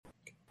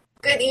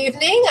Good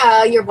evening.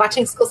 You're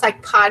watching School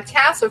Psych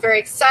Podcast. We're very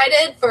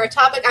excited for a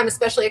topic. I'm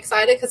especially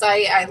excited because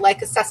I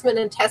like assessment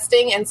and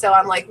testing, and so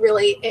I'm like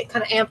really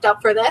kind of amped up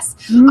for this.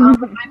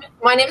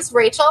 My name is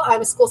Rachel.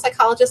 I'm a school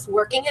psychologist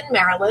working in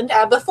Maryland.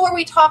 Before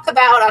we talk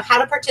about how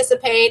to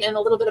participate and a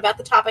little bit about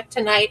the topic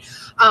tonight,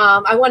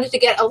 I wanted to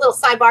get a little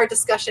sidebar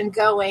discussion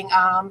going,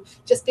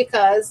 just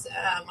because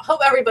I hope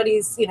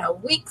everybody's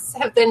weeks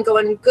have been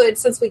going good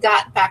since we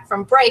got back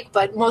from break.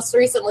 But most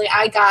recently,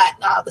 I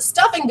got the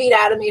stuffing beat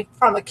out of me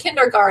from a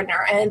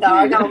kindergartner, and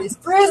I got all these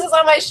bruises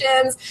on my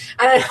shins,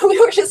 and we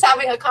were just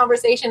having a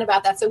conversation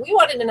about that. So we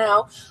wanted to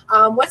know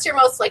what's your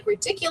most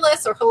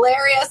ridiculous or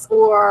hilarious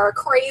or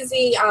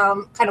crazy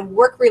kind of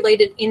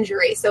work-related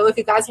injury. So if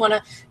you guys want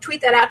to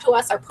tweet that out to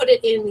us or put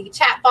it in the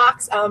chat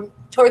box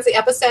towards the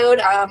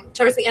episode,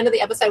 towards the end of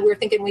the episode, we were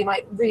thinking we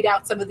might read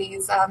out some of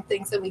these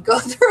things that we go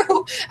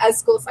through as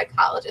school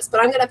psychologists.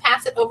 But I'm going to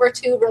pass it over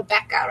to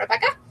Rebecca.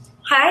 Rebecca?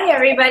 Hi,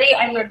 everybody.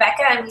 I'm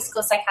Rebecca. I'm a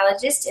school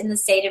psychologist in the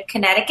state of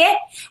Connecticut,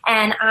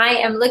 and I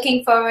am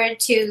looking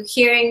forward to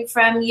hearing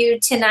from you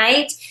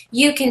tonight.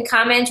 You can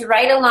comment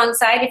right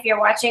alongside if you're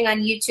watching on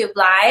YouTube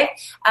Live.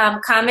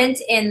 Comment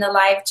in the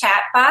live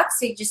chat box.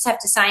 So you just have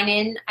to sign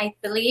in, I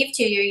believe,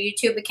 to your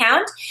YouTube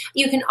account.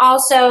 You can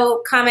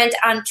also comment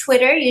on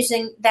Twitter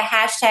using the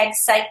hashtag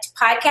Psyched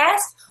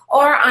Podcast,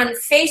 or on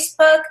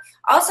Facebook,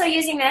 also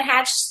using that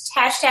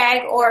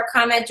hashtag, or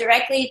comment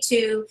directly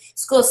to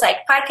School Psych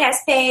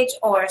Podcast page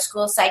or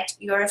School Psych,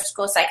 your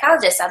school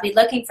psychologist. I'll be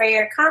looking for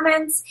your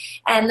comments.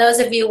 And those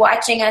of you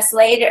watching us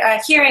later,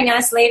 hearing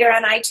us later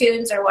on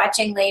iTunes or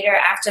watching later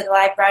after the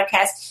live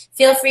broadcast,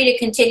 feel free to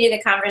continue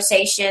the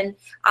conversation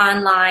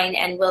online,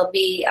 and we'll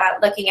be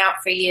looking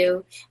out for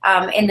you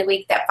in the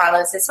week that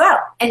follows as well.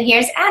 And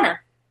here's Anna.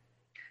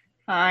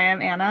 Hi,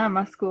 I'm Anna. I'm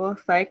a school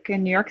psych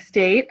in New York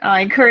State. I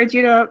encourage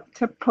you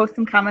to post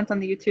some comments on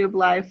the YouTube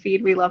live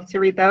feed. We love to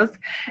read those.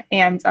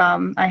 And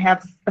I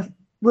have a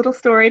little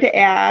story to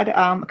add.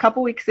 A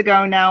couple weeks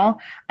ago now,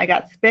 I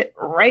got spit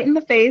right in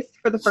the face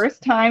for the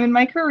first time in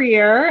my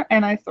career,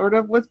 and I sort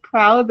of was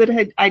proud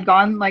that I'd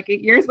gone like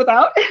 8 years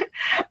without.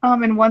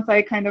 And once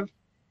I kind of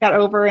got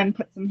over and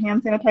put some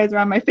hand sanitizer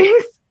on my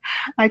face,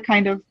 I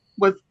kind of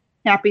was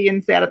happy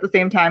and sad at the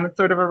same time. It's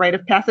sort of a rite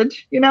of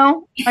passage,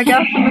 I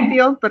guess, in the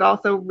field, but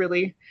also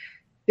really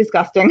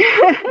disgusting.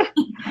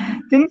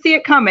 Didn't see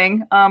it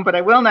coming, but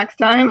I will next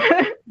time.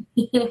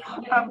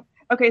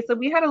 Okay, so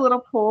we had a little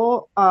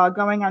poll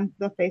going on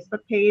the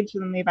Facebook page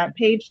and the event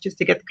page just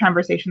to get the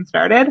conversation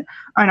started.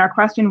 And our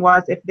question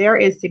was, if there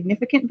is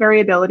significant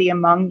variability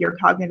among your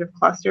cognitive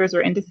clusters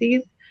or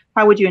indices,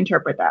 how would you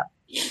interpret that?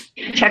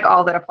 Check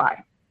all that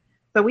apply.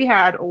 So we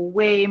had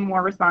way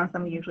more response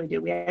than we usually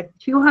do. We had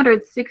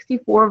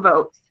 264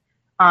 votes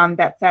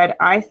that said,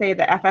 I say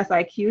the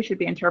FSIQ should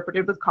be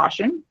interpreted with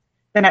caution.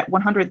 Then at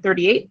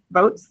 138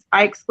 votes,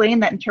 I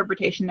explained that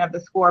interpretation of the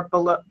scores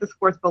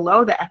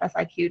below the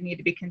FSIQ need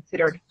to be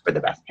considered for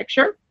the best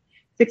picture.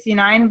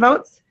 69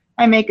 votes,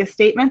 I make a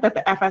statement that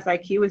the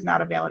FSIQ is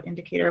not a valid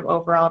indicator of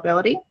overall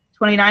ability.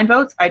 29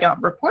 votes, I don't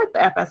report the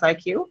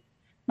FSIQ.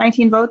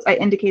 19 votes, I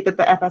indicate that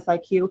the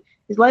FSIQ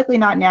is likely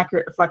not an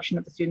accurate reflection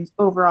of the student's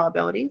overall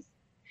abilities.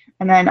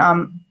 And then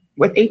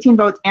with 18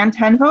 votes and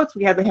 10 votes,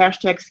 we had the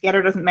hashtag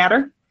scatter doesn't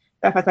matter.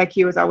 The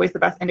FSIQ is always the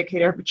best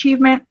indicator of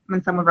achievement. And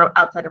then someone wrote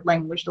outside of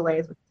language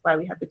delays, which is why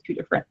we have the two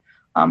different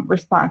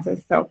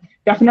responses. So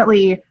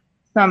definitely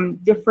some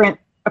different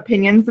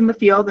opinions in the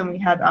field, and we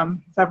had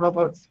several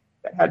votes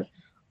that had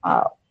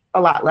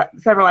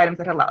several items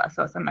that had a lot less,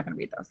 so I'm not going to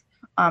read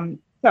those.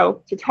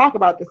 So to talk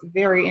about this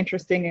very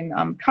interesting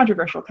and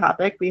controversial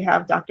topic, we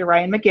have Dr.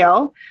 Ryan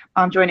McGill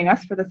joining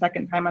us for the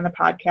second time on the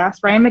podcast.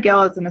 Ryan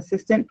McGill is an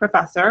assistant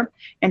professor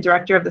and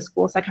director of the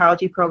school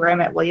psychology program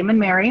at William &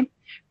 Mary.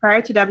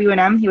 Prior to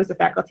W&M, he was a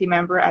faculty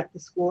member at the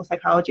school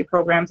psychology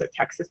programs at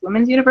Texas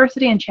Women's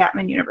University and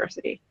Chapman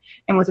University,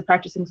 and was a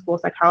practicing school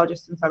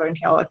psychologist in Southern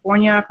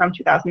California from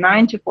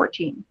 2009 to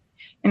 14.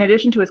 In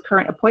addition to his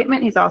current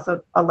appointment, he's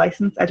also a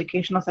licensed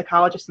educational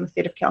psychologist in the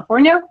state of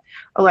California,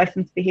 a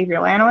licensed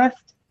behavioral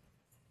analyst,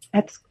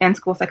 and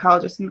school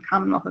psychologist in the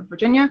Commonwealth of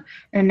Virginia,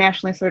 and a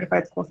nationally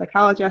certified school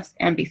psychologist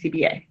and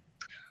BCBA.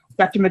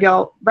 Dr.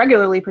 McGill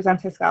regularly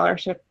presents his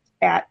scholarship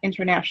at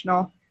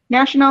international,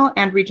 national,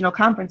 and regional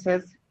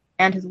conferences,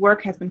 and his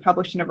work has been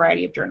published in a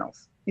variety of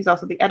journals. He's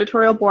also the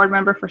editorial board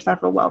member for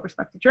several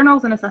well-respected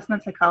journals and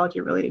assessment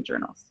psychology-related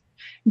journals.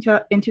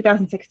 In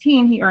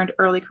 2016, he earned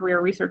Early Career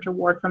Research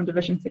Award from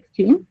Division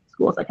 16,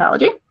 School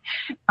Psychology,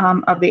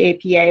 of the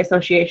APA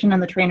Association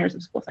and the Trainers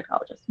of School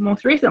Psychologists.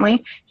 Most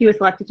recently, he was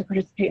selected to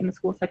participate in the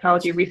School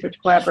Psychology Research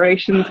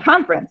Collaborations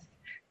Conference,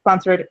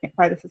 sponsored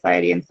by the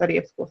Society and Study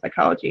of School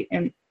Psychology,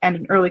 and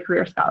an early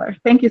career scholar.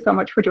 Thank you so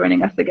much for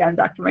joining us again,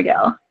 Dr.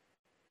 McGill.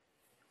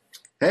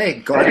 Hey,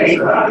 glad to be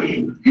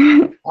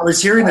here. I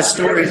was hearing the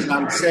stories, and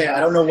I would say I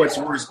don't know what's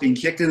worse, being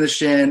kicked in the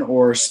shin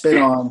or spit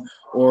on,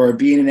 or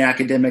being an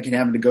academic and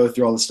having to go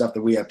through all the stuff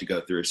that we have to go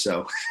through.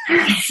 So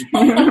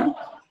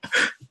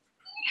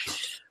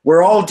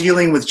we're all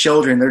dealing with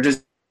children. They're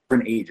just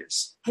different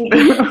ages.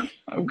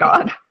 Oh,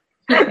 God.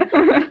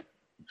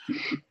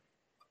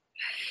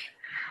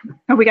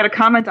 Oh, we got a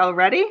comment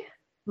already?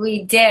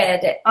 We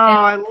did. Oh,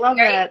 I love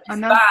it.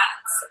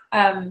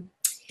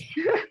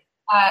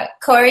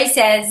 Corey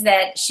says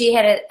that she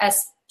had a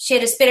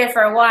spitter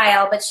for a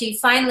while, but she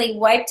finally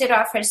wiped it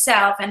off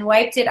herself and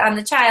wiped it on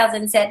the child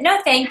and said, "No,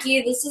 thank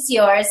you. This is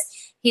yours."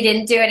 He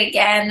didn't do it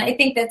again. I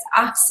think that's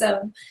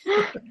awesome.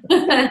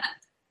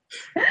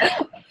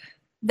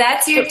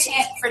 That's your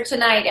tip for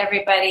tonight,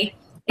 everybody.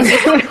 You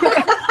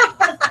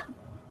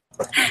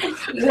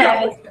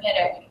have a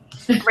spitter.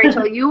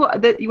 Rachel, you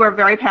are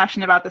very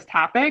passionate about this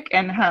topic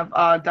and have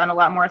done a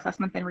lot more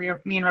assessment than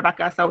me and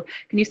Rebecca. So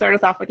can you start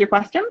us off with your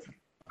questions?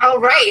 All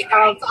right.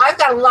 I've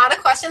got a lot of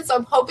questions, so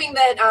I'm hoping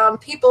that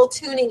people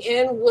tuning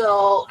in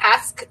will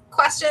ask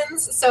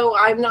questions. So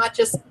I'm not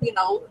just,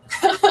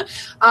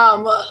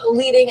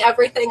 leading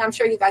everything. I'm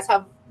sure you guys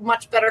have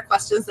much better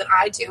questions than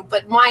I do.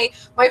 But my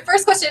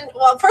first question,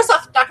 well, first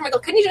off, Dr. Mickle,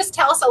 can you just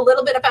tell us a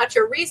little bit about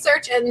your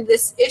research and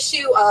this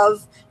issue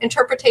of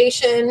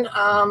interpretation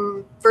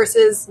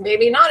versus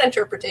maybe not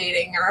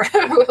interpreting, or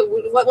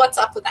what's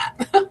up with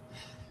that?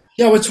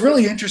 Yeah, what's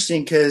really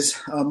interesting, because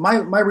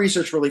my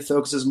research really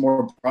focuses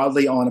more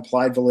broadly on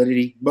applied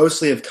validity,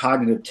 mostly of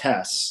cognitive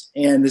tests.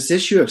 And this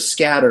issue of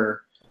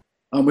scatter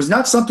was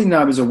not something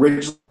that I was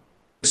originally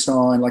focused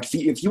on. Like,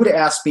 if you would have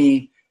asked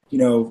me,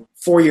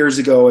 4 years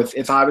ago,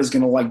 if I was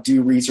going to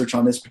do research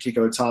on this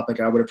particular topic,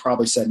 I would have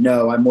probably said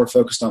no. I'm more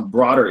focused on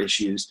broader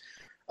issues.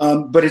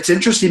 But it's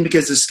interesting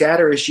because the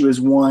scatter issue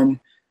is one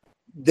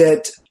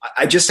that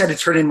I just had to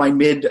turn in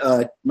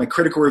my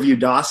critical review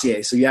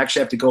dossier. So you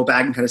actually have to go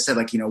back and kind of say,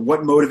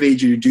 what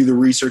motivated you to do the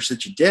research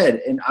that you did?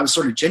 And I was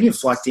sort of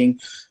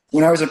genuflecting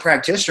when I was a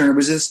practitioner. It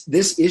was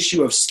this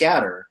issue of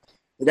scatter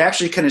that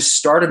actually kind of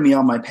started me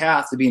on my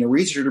path to being a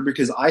researcher,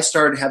 because I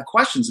started to have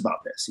questions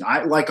about this.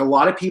 I, like a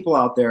lot of people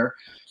out there,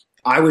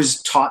 I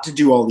was taught to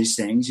do all these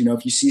things.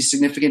 If you see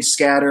significant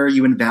scatter,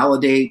 you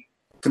invalidate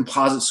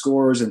composite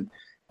scores and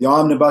the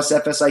omnibus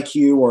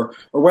FSIQ, or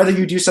whether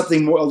you do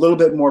something a little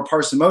bit more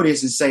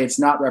parsimonious and say it's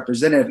not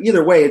representative.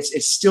 Either way,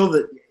 it's still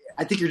that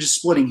I think you're just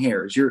splitting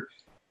hairs.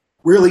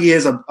 Really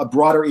is a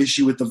broader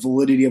issue with the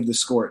validity of the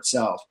score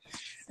itself.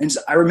 And so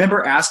I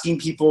remember asking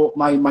people,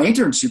 my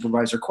intern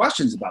supervisor,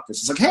 questions about this.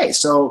 It's like, hey,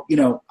 so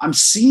I'm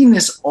seeing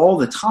this all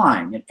the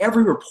time, and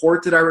every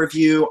report that I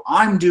review,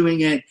 I'm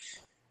doing it.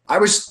 I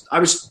was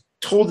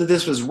told that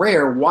this was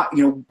rare.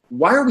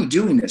 Why are we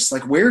doing this?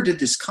 Like, where did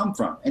this come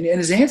from? And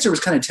his answer was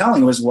kind of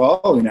telling. It was,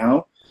 well,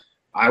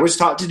 I was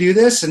taught to do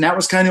this, and that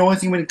was kind of the only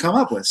thing we could come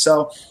up with.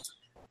 So,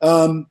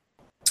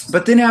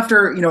 but then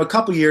after, a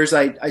couple years,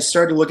 I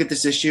started to look at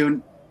this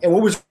issue. And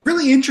what was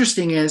really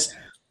interesting is,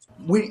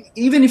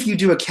 even if you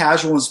do a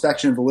casual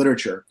inspection of the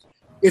literature,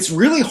 it's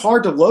really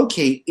hard to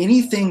locate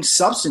anything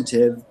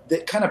substantive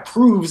that kind of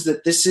proves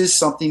that this is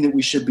something that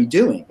we should be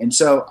doing. And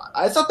so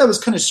I thought that was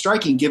kind of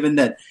striking, given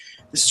that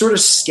this sort of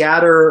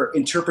scatter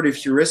interpretive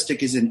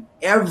heuristic is in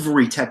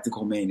every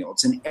technical manual.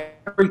 It's in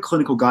every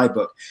clinical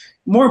guidebook.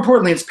 More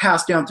importantly, it's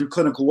passed down through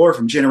clinical lore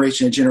from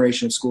generation to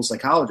generation of school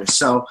psychologists.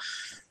 So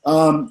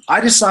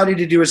I decided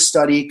to do a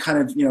study kind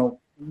of,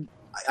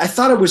 I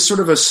thought it was sort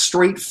of a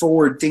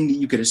straightforward thing that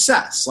you could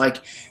assess. Like,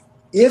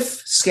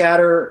 if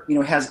scatter,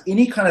 has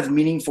any kind of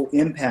meaningful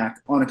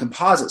impact on a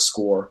composite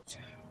score,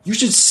 you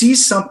should see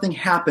something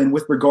happen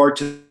with regard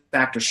to the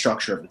factor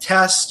structure of the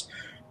test,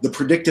 the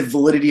predictive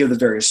validity of the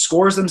various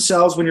scores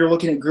themselves when you're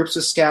looking at groups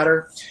of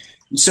scatter.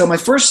 And so my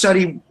first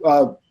study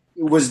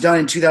was done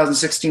in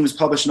 2016, was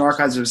published in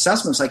Archives of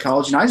Assessment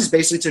Psychology, and I just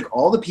basically took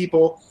all the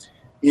people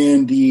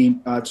in the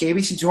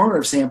KBC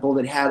normative sample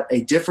that had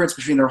a difference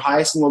between their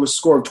highest and lowest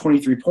score of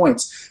 23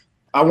 points.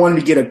 I wanted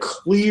to get a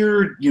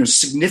clear,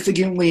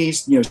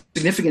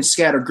 significant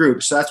scatter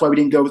group. So that's why we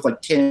didn't go with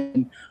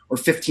 10 or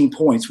 15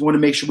 points. We wanted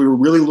to make sure we were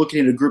really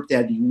looking at a group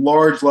that had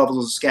large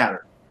levels of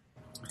scatter.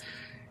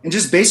 And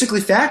just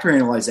basically factor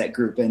analyze that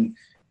group, and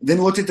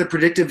then looked at the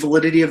predictive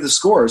validity of the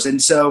scores.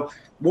 And so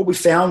what we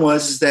found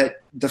was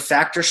that the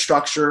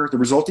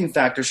resulting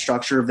factor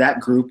structure of that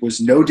group was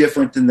no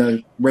different than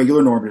the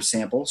regular normative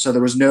sample. So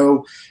there was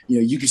no,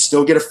 you could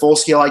still get a full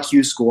scale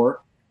IQ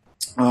score.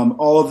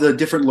 All of the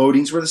different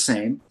loadings were the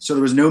same. So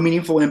there was no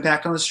meaningful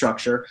impact on the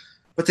structure.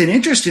 But then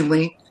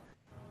interestingly,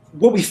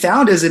 what we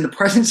found is, in the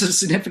presence of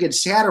significant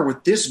scatter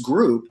with this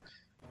group,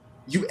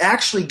 you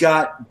actually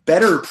got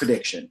better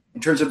prediction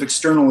in terms of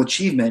external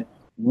achievement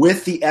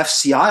with the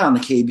FCI on the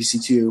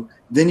KBC2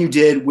 than you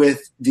did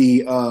with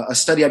the a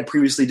study I'd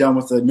previously done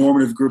with the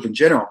normative group in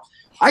general.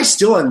 I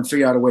still haven't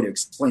figured out a way to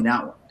explain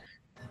that one.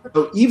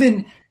 So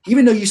even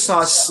though you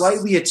saw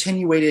slightly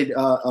attenuated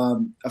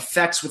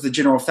effects with the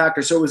general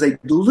factor, so it was a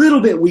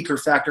little bit weaker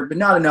factor, but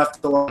not enough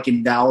to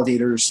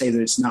invalidate or say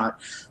that it's not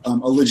a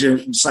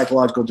legitimate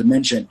psychological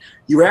dimension,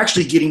 you were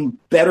actually getting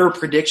better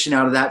prediction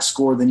out of that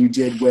score than you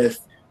did with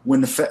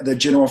when the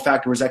general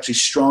factor was actually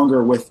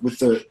stronger when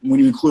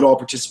you include all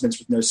participants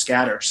with no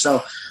scatter.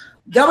 So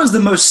that was the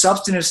most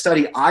substantive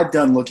study I've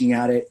done looking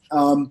at it.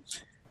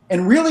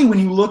 And really, when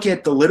you look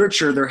at the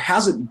literature, there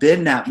hasn't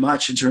been that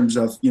much in terms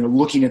of,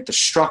 looking at the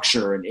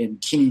structure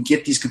and can you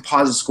get these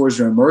composite scores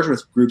to emerge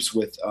with groups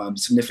with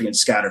significant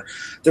scatter.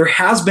 There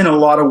has been a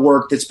lot of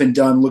work that's been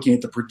done looking at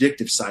the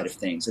predictive side of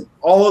things, and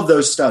all of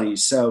those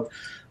studies. So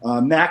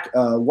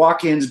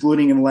Watkins,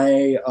 Gluting, and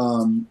Lay,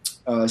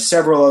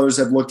 several others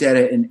have looked at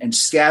it, and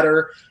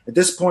scatter. At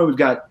this point, we've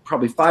got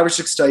probably 5 or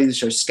 6 studies that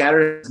show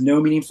scatter has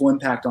no meaningful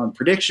impact on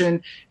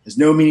prediction, has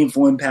no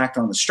meaningful impact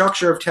on the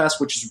structure of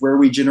tests, which is where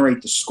we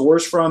generate the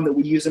scores from that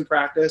we use in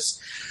practice.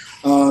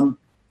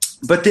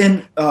 But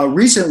then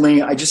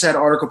recently, I just had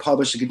an article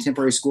published in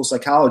Contemporary School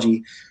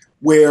Psychology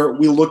where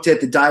we looked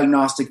at the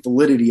diagnostic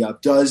validity of,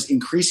 does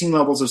increasing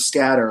levels of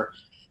scatter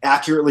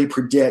accurately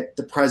predict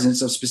the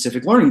presence of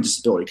specific learning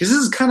disability? Because this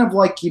is kind of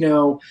like,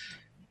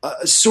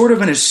 sort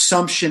of an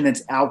assumption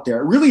that's out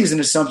there. It really is an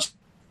assumption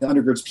that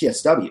undergirds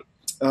PSW,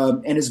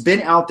 and has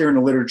been out there in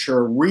the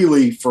literature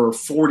really for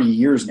 40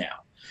 years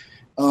now.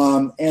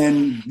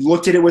 And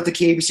looked at it with the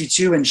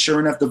KBC2, and sure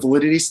enough, the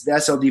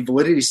SLD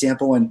validity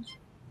sample, and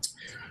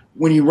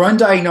when you run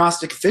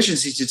diagnostic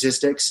efficiency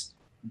statistics,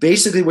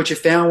 basically what you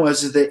found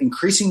was that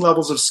increasing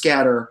levels of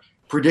scatter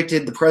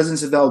predicted the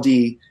presence of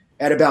LD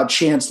at about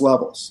chance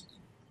levels.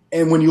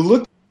 And when you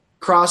look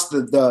across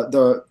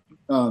the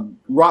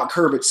ROC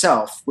curve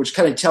itself, which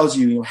kind of tells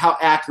you, how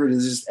accurate it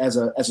is as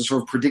a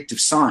sort of predictive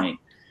sign,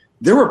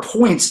 there were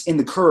points in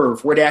the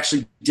curve where it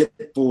actually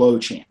dipped below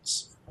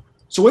chance.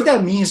 So what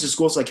that means to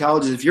school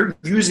psychologists, if you're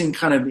using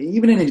kind of,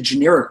 even in a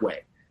generic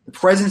way, the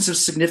presence of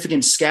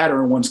significant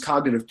scatter in one's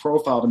cognitive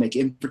profile to make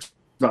inferences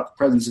about the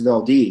presence of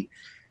LD,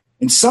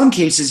 in some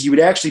cases you would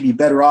actually be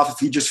better off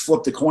if you just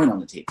flipped a coin on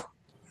the table.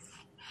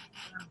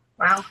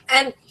 Wow.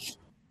 And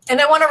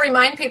I want to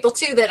remind people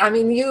too that,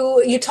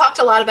 you talked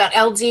a lot about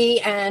LD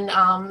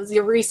and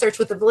your research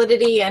with the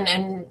validity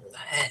and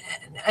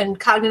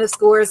cognitive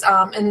scores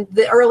in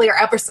the earlier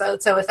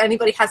episode. So if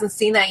anybody hasn't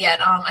seen that yet,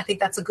 I think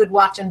that's a good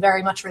watch and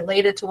very much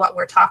related to what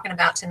we're talking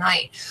about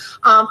tonight.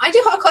 I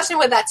do have a question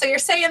with that. So you're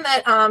saying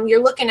that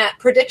you're looking at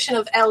prediction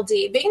of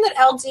LD. Being that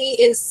LD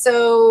is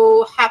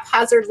so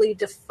haphazardly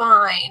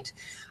defined,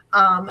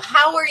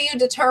 how are you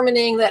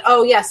determining that,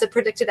 oh, yes, it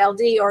predicted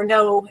LD, or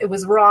no, it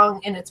was wrong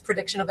in its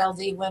prediction of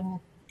LD, when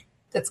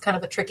that's kind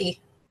of a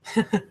tricky?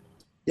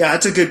 Yeah,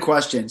 that's a good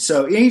question.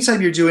 So anytime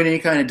you're doing any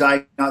kind of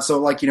diagnostic,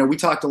 so we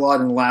talked a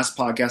lot in the last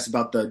podcast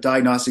about the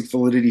diagnostic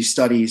validity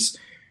studies,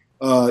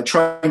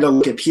 trying to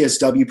look at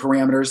PSW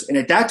parameters. And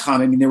at that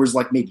time, there was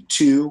maybe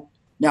 2.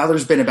 Now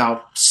there's been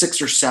about 6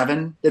 or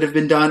 7 that have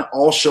been done,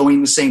 all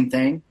showing the same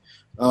thing.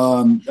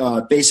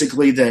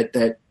 Basically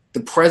that the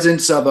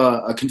presence of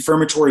a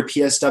confirmatory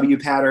PSW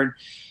pattern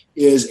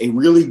is a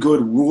really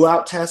good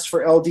rule-out test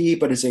for LD,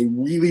 but it's a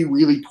really,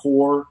 really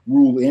poor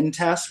rule-in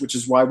test, which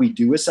is why we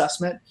do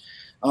assessment.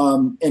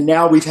 And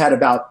now we've had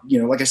about,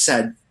 like I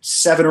said,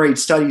 7 or 8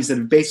 studies that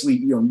have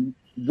basically,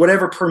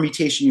 whatever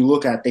permutation you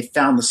look at, they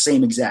found the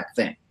same exact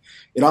thing.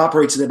 It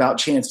operates at about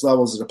chance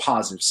levels as a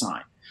positive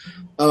sign.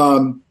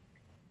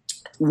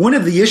 One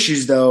of the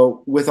issues,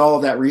 though, with all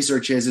of that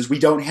research is we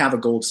don't have a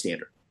gold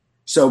standard.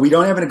 So we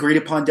don't have an agreed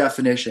upon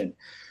definition.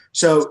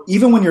 So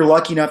even when you're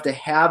lucky enough to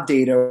have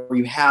data where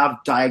you have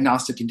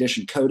diagnostic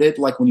condition coded,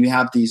 like when you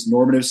have these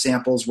normative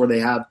samples where they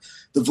have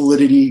the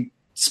validity,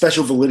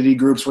 special validity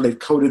groups where they've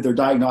coded their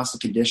diagnostic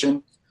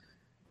condition,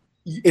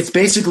 it's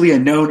basically a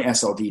known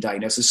SLD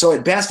diagnosis. So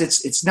at best,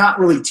 it's not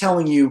really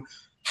telling you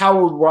how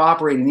it will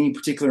operate in any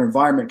particular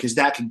environment, because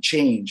that can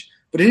change.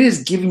 But it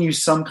is giving you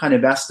some kind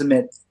of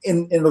estimate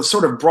in the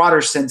sort of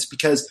broader sense,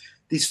 because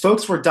these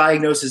folks were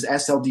diagnosed as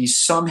SLD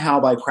somehow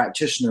by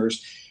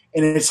practitioners,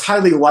 and it's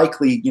highly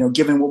likely,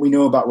 given what we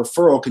know about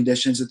referral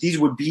conditions, that these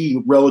would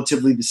be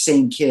relatively the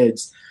same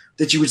kids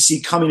that you would see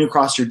coming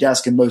across your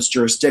desk in most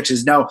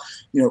jurisdictions. Now,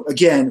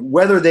 again,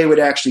 whether they would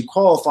actually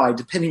qualify,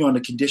 depending on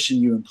the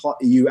condition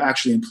you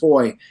actually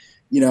employ.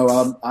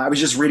 I was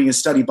just reading a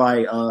study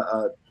by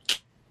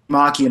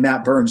Maki and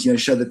Matt Burns,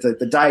 show that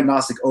the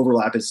diagnostic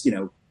overlap is,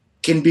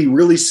 can be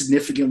really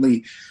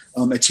significantly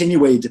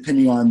attenuated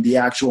depending on the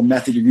actual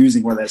method you're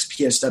using, whether that's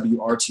PSW,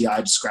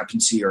 RTI,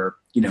 discrepancy, or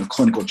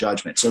clinical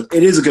judgment. So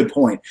it is a good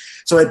point.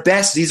 So at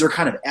best, these are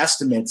kind of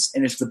estimates,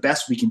 and it's the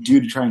best we can do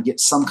to try and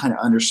get some kind of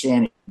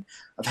understanding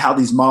of how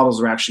these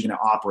models are actually going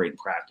to operate in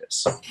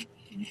practice.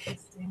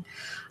 Interesting.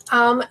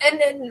 And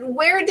then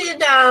where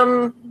did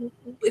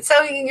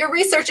so your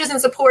research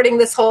isn't supporting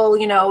this whole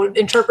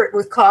interpret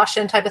with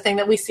caution type of thing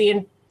that we see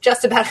in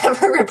just about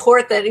every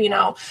report that,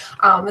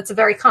 it's a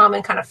very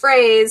common kind of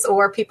phrase,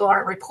 or people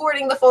aren't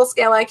reporting the full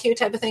scale IQ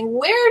type of thing.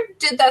 Where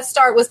did that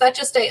start? Was that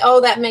just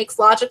that makes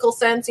logical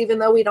sense, even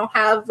though we don't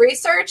have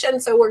research,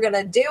 and so we're going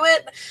to do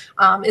it?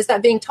 Is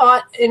that being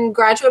taught in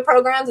graduate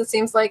programs? It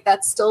seems like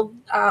that's still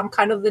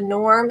kind of the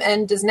norm.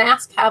 And does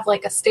NASP have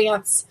a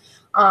stance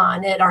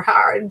on it, or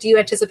how do you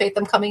anticipate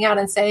them coming out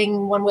and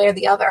saying one way or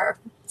the other?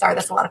 Sorry,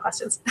 that's a lot of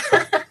questions.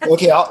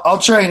 Okay, I'll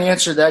try and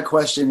answer that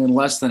question in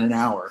less than an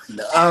hour.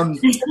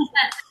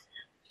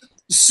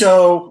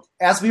 So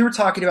as we were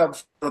talking about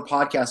before the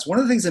podcast, one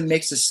of the things that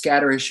makes the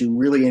scatter issue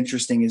really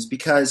interesting is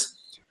because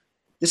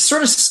this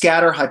sort of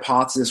scatter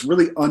hypothesis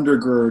really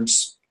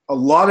undergirds a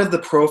lot of the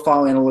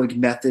profile analytic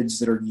methods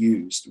that are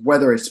used,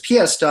 whether it's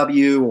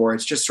PSW or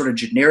it's just sort of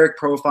generic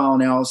profile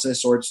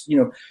analysis or it's,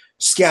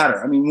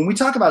 scatter. I mean, when we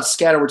talk about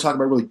scatter, we're talking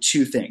about really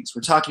two things.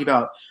 We're talking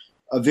about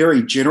a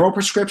very general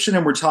prescription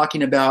and we're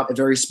talking about a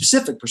very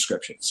specific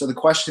prescription. So the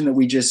question that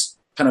we just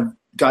kind of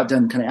got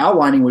done kind of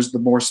outlining was the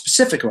more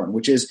specific one,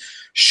 which is,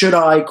 should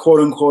I,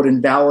 quote unquote,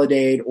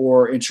 invalidate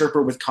or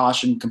interpret with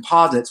caution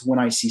composites when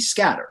I see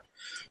scatter?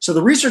 So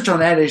the research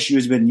on that issue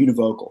has been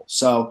univocal.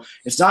 So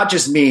it's not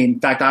just me. In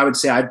fact, I would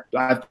say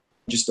I've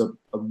just a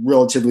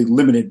relatively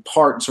limited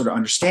part in sort of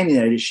understanding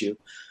that issue.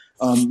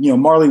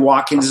 Marley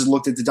Watkins has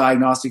looked at the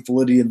diagnostic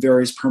validity of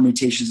various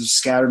permutations of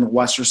scatter in the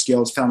Wechsler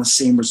scales, found the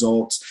same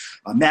results.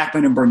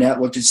 Mackman and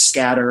Burnett looked at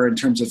scatter in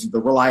terms of the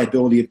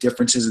reliability of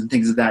differences and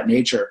things of that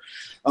nature.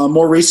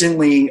 More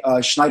recently,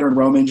 Schneider and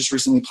Roman just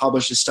recently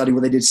published a study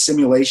where they did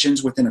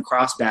simulations within a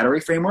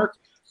cross-battery framework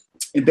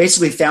and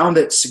basically found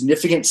that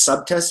significant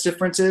subtest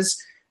differences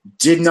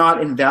did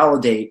not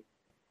invalidate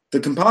the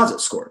composite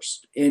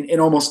scores in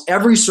almost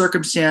every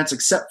circumstance,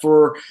 except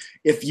for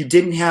if you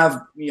didn't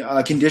have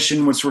a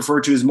condition what's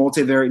referred to as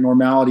multivariate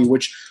normality,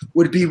 which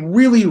would be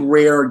really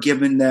rare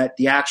given that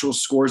the actual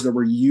scores that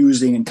we're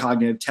using in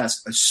cognitive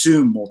tests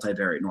assume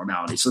multivariate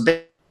normality. So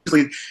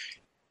basically,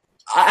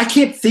 I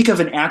can't think of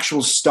an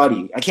actual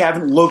study. I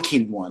haven't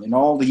located one in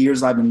all the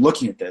years I've been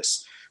looking at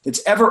this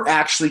that's ever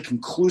actually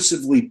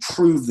conclusively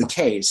proved the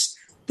case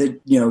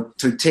that,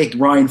 to take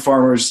Ryan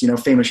Farmer's,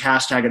 famous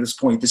hashtag at this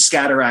point, the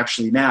scatter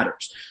actually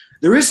matters.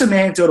 There is some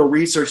anecdotal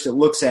research that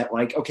looks at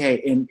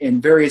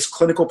in various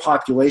clinical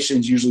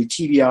populations, usually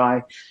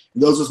TBI,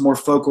 those with more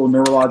focal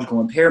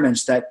neurological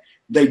impairments, that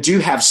they do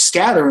have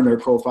scatter in their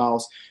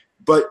profiles,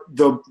 but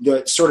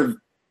the sort of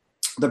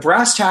the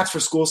brass tacks for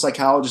school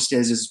psychologists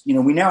is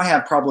we now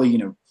have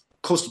probably,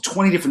 close to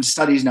 20 different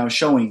studies now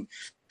showing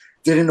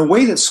that in the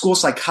way that school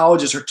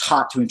psychologists are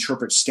taught to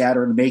interpret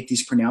scatter and make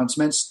these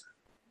pronouncements,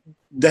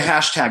 the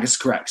hashtag is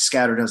correct.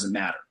 Scatter doesn't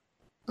matter.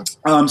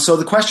 So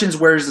the question is,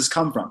 where does this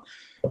come from?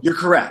 You're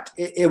correct.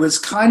 It was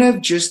kind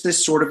of just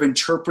this sort of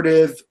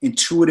interpretive,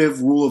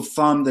 intuitive rule of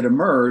thumb that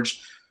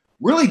emerged,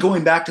 really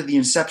going back to the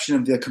inception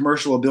of the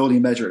commercial ability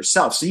measure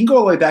itself. So you can go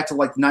all the way back to the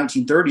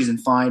 1930s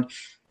and find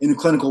in the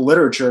clinical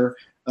literature,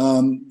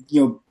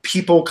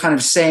 people kind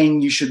of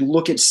saying you should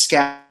look at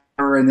scatter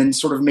and then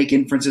sort of make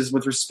inferences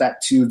with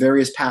respect to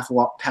various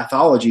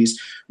pathologies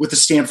with the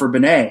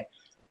Stanford-Binet.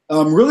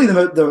 Really,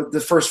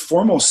 the first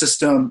formal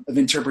system of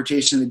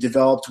interpretation that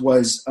developed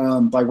was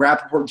by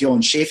Rappaport, Gill,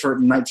 and Schaefer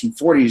in the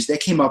 1940s. They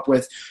came up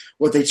with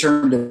what they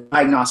termed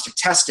diagnostic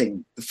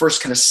testing, the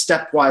first kind of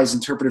stepwise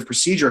interpretive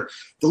procedure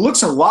that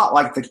looks a lot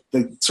like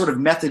the sort of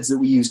methods that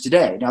we use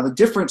today. Now, the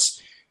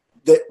difference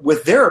that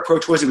with their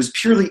approach was it was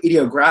purely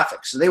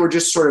idiographic. So they were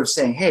just sort of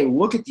saying, hey,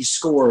 look at these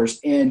scores,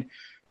 and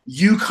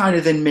you kind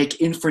of then make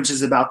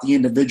inferences about the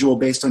individual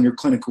based on your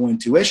clinical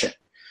intuition.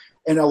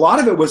 And a lot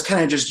of it was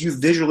kind of just you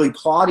visually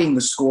plotting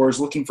the scores,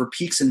 looking for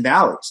peaks and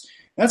valleys.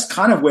 That's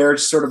kind of where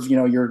it's sort of,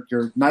 your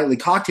nightly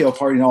cocktail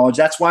party knowledge.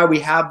 That's why we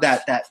have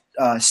that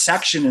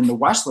section in the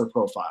Wechsler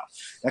profile.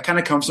 That kind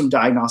of comes from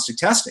diagnostic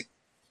testing.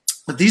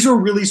 But these are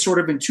really sort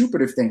of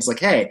intuitive things like,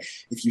 hey,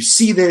 if you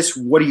see this,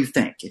 what do you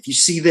think? If you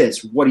see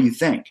this, what do you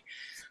think?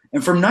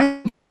 And from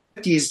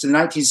 1950s to the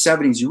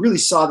 1970s, you really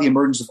saw the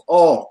emergence of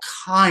all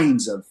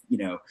kinds of,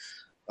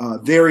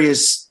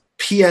 various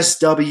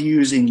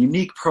PSWs and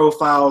unique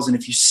profiles, and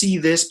if you see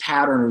this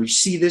pattern or you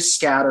see this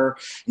scatter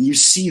and you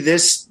see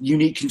this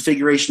unique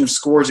configuration of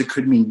scores, it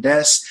could mean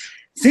this.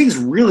 Things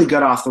really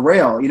got off the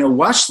rail.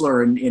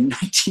 Wechsler in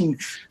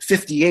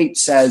 1958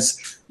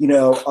 says,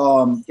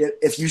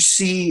 if you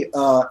see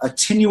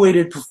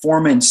attenuated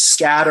performance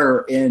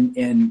scatter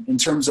in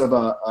terms of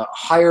a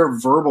higher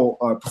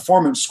verbal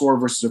performance score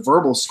versus a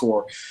verbal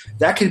score,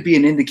 that could be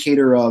an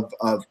indicator of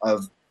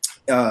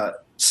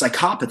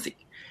psychopathy.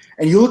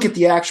 And you look at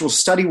the actual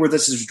study where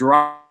this is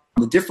drawn,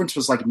 the difference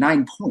was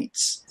 9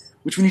 points,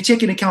 which when you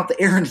take into account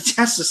the error in the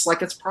test,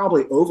 it's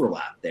probably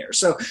overlap there.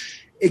 So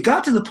it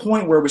got to the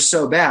point where it was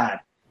so bad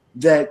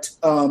that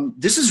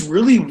this is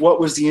really what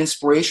was the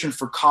inspiration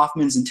for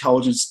Kaufman's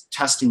intelligence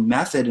testing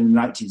method in the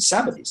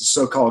 1970s, the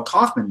so-called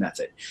Kaufman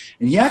method.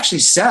 And he actually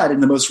said in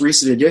the most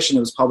recent edition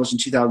that was published in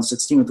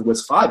 2016 with the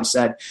WIS-5, he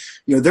said,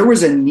 there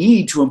was a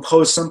need to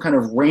impose some kind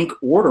of rank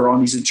order on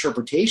these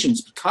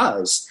interpretations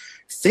because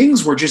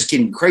things were just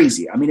getting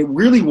crazy. I mean, it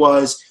really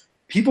was.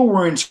 People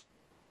were in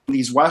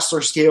these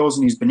Wechsler scales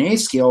and these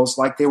Binet scales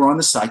like they were on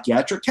the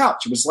psychiatric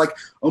couch. It was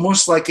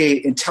almost like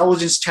a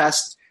intelligence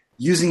test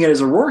using it as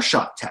a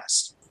Rorschach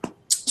test.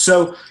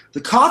 So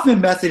the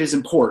Kaufman method is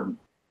important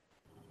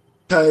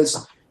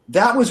because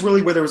that was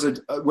really where there was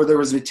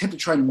an attempt to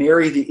try and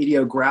marry the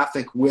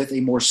idiographic with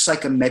a more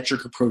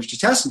psychometric approach to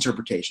test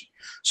interpretation.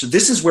 So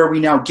this is where we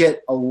now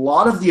get a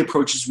lot of the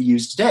approaches we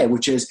use today,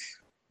 which is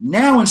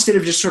now instead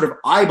of just sort of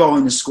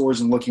eyeballing the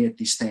scores and looking at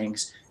these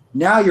things,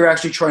 now you're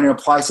actually trying to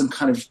apply some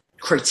kind of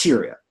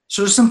criteria.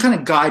 So there's some kind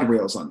of guide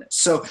rails on this.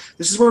 So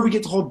this is where we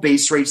get the whole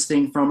base rates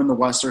thing from in the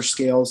Wechsler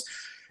scales.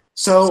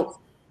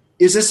 So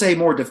Is this a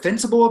more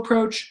defensible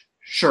approach?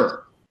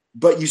 Sure.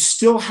 But you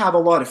still have a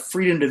lot of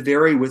freedom to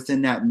vary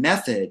within that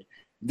method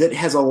that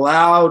has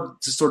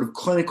allowed the sort of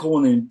clinical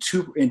and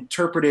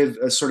interpretive,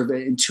 sort of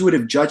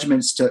intuitive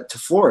judgments to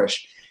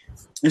flourish.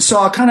 And so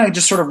I'll kind of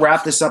just sort of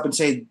wrap this up and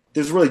say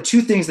there's really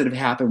two things that have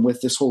happened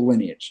with this whole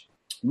lineage.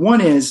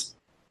 One is,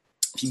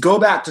 if you go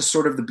back to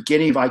sort of the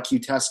beginning of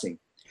IQ testing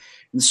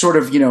and sort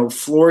of,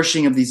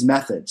 flourishing of these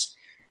methods,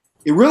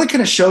 it really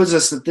kind of shows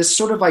us that this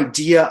sort of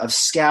idea of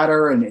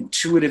scatter and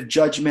intuitive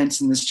judgments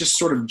and this just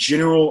sort of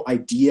general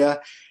idea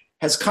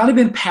has kind of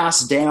been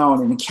passed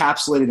down and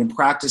encapsulated in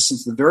practice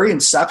since the very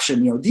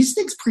inception. These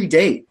things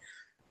predate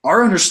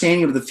our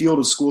understanding of the field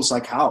of school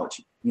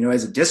psychology,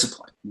 as a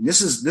discipline.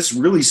 This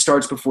really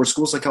starts before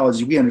school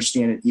psychology, we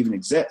understand it, even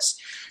exists.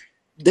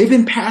 They've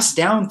been passed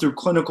down through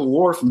clinical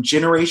lore from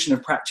generation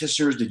of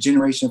practitioners to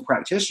generation of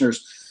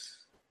practitioners.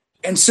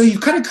 And so you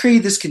kind of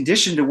create this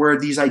condition to where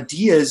these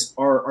ideas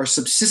are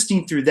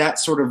subsisting through that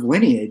sort of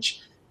lineage,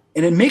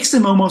 and it makes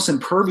them almost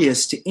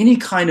impervious to any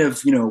kind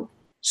of,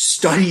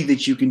 study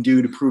that you can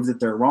do to prove that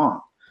they're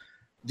wrong.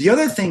 The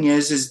other thing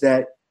is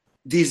that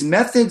these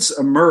methods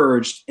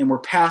emerged and were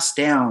passed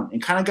down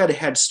and kind of got a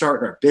head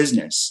start in our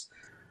business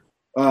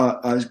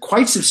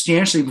quite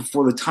substantially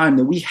before the time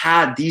that we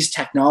had these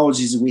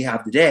technologies that we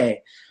have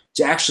today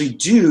to actually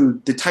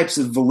do the types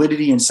of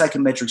validity and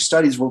psychometric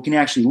studies where we can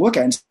actually look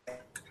at and say,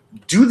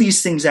 do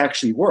these things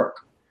actually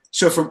work?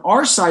 So from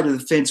our side of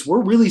the fence,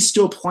 we're really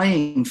still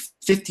playing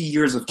 50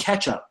 years of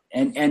catch up.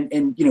 And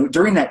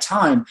during that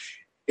time,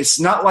 it's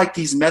not like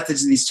these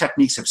methods and these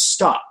techniques have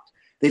stopped.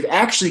 They've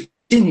actually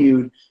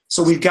continued.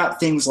 So we've got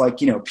things like,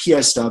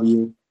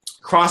 PSW,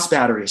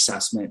 cross-battery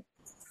assessment,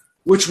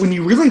 which when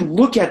you really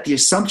look at the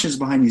assumptions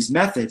behind these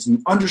methods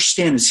and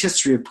understand this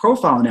history of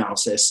profile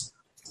analysis,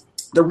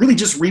 they're really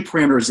just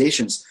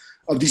reparameterizations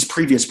of these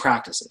previous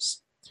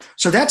practices.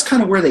 So that's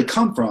kind of where they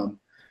come from.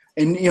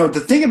 And, the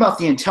thing about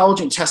the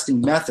intelligent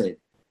testing method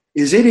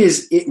is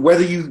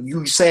whether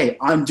you say,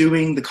 I'm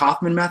doing the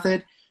Kaufman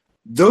method,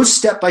 those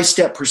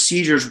step-by-step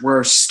procedures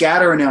where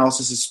scatter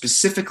analysis is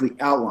specifically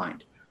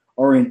outlined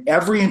are in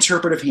every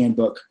interpretive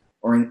handbook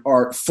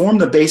or form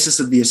the basis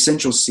of the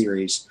Essentials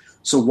series.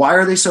 So why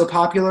are they so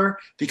popular?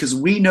 Because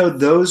we know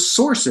those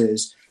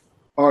sources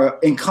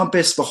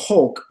encompass the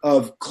hulk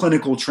of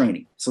clinical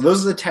training. So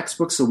those are the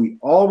textbooks that we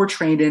all were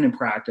trained in and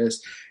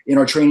practice in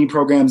our training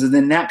programs, and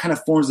then that kind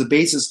of forms the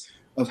basis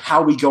of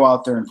how we go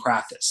out there and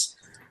practice.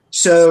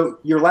 So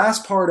your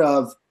last part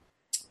of,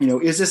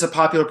 is this a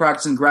popular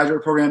practice in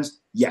graduate programs?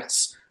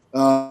 Yes.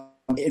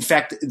 In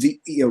fact,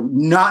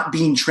 not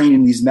being trained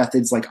in these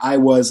methods like I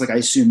was, like I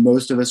assume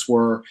most of us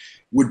were,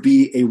 would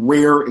be a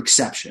rare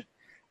exception.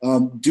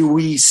 Do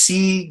we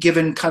see,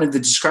 given kind of the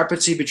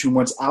discrepancy between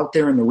what's out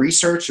there in the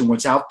research and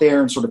what's out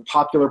there in sort of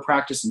popular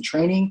practice and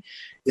training,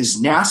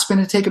 is NASP going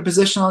to take a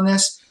position on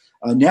this?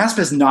 NASP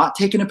has not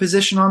taken a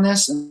position on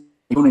this, and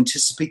I don't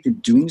anticipate them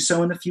doing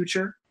so in the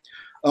future.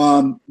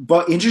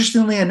 But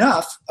interestingly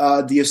enough,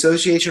 the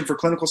Association for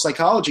Clinical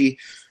Psychology,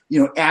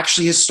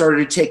 actually has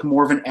started to take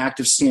more of an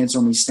active stance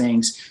on these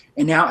things,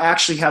 and now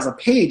actually has a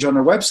page on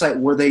their website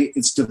where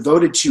it's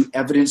devoted to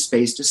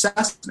evidence-based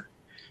assessment.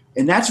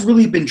 And that's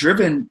really been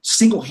driven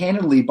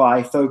single-handedly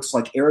by folks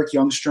like Eric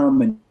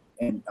Youngstrom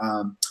and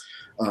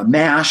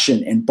Mash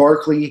and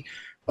Barkley.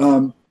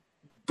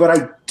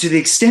 But to the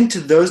extent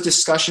to those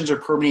discussions are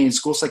permeating in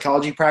school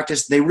psychology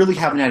practice, they really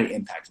haven't had an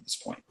impact at this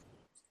point.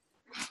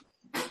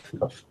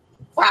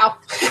 Wow.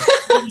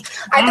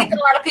 I think a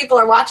lot of people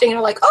are watching and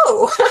are like,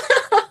 oh.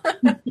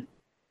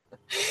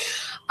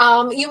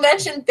 You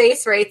mentioned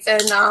base rates,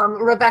 and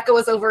Rebecca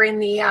was over in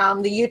the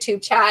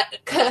YouTube chat,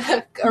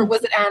 or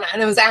was it Anna?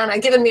 And it was Anna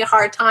giving me a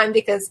hard time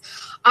because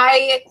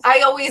I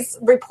always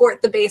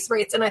report the base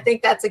rates, and I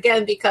think that's,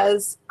 again,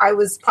 because I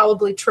was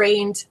probably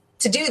trained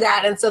to do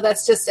that. And so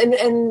that's just,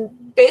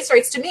 and base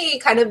rates to me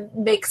kind of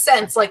make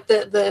sense, like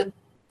the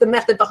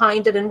method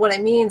behind it and what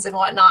it means and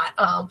whatnot.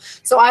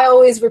 So I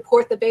always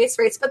report the base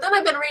rates, but then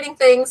I've been reading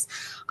things,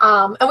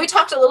 and we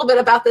talked a little bit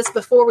about this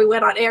before we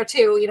went on air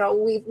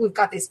too. We've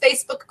got these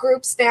Facebook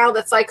groups now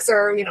that's like,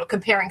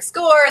 comparing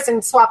scores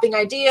and swapping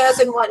ideas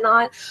and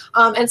whatnot.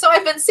 And so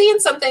I've been seeing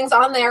some things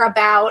on there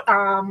about,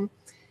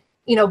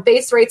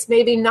 base rates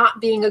maybe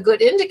not being a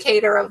good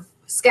indicator of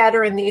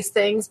scatter in these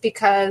things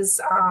because,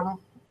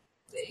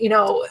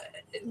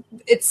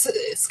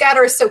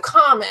 scatter is so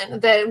common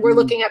that we're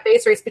looking at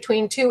base rates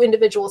between two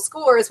individual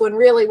scores when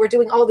really we're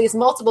doing all these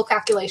multiple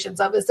calculations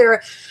of, is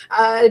there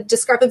a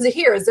discrepancy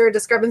here? Is there a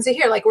discrepancy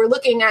here? Like, we're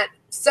looking at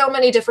so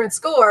many different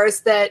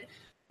scores that,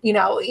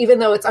 even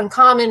though it's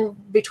uncommon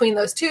between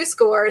those two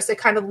scores, it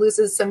kind of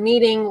loses some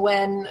meaning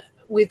when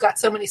we've got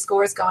so many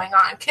scores going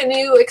on. Can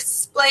you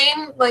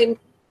explain,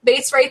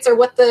 base rates, or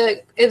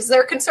is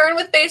there concern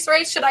with base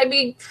rates? Should I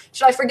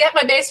forget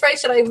my base rate?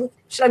 Should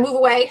I move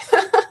away?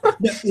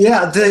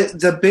 Yeah,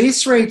 the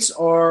base rates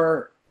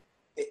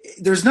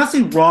there's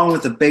nothing wrong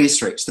with the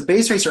base rates. The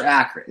base rates are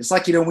accurate. It's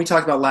like, we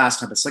talked about last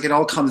time, it's like it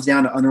all comes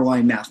down to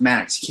underlying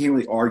mathematics. You can't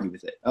really argue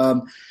with it.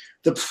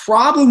 The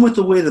problem with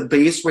the way the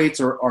base rates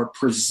are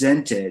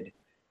presented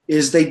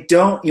is they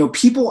don't,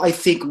 people I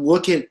think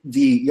look at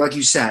like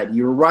you said,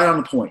 you were right on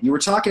the point. You were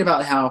talking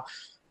about how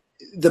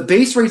the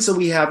base rates that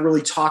we have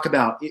really talk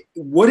about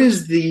what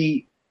is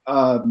the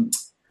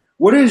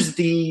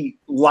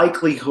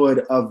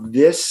likelihood of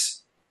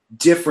this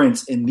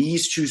difference in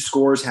these two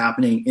scores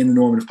happening in the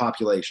normative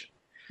population.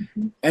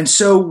 Mm-hmm. And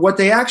so what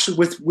they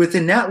actually,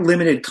 within that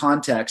limited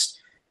context,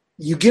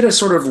 you get a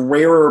sort of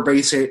rarer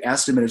base rate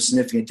estimate of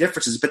significant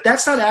differences, but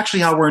that's not actually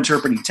how we're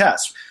interpreting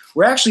tests.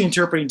 We're actually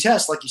interpreting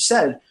tests, like you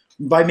said,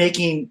 by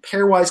making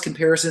pairwise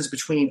comparisons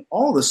between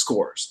all the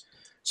scores.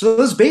 So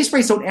those base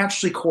rates don't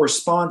actually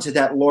correspond to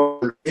that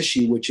larger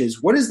issue, which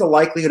is what is the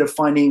likelihood of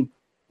finding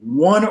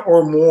one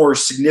or more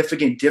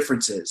significant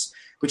differences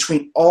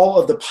between all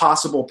of the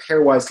possible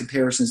pairwise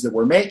comparisons that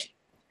we're making.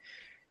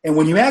 And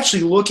when you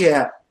actually look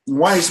at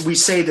why we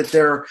say that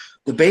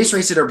the base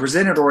rates that are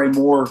presented are a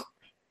more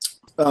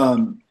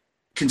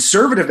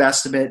conservative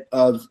estimate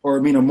a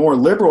more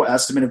liberal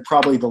estimate of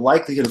probably the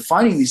likelihood of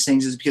finding these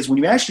things, is because when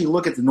you actually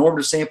look at the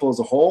normative sample as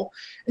a whole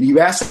and you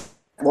ask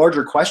a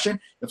larger question,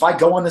 if I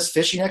go on this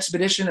fishing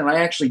expedition and I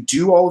actually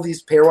do all of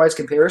these pairwise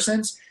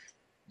comparisons,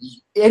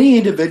 any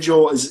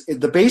individual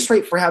the base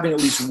rate for having at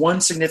least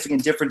one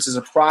significant difference is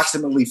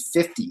approximately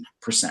 50%,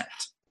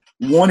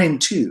 1 in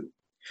 2.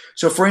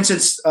 So for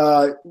instance,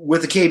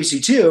 with the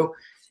KBC2,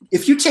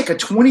 if you take a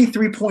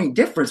 23-point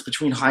difference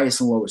between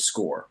highest and lowest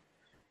score,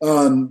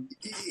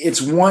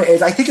 it's one.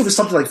 I think it was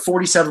something like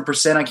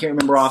 47%. I can't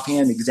remember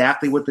offhand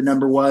exactly what the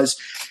number was.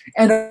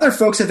 And other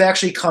folks have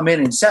actually come in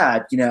and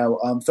said,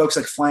 folks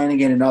like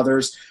Flanagan and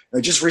others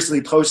just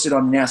recently posted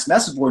on the NASS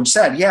message board and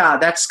said, yeah,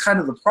 that's kind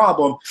of the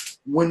problem.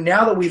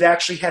 Now that we've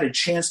actually had a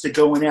chance to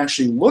go and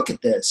actually look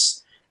at this,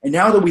 and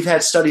now that we've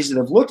had studies that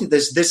have looked at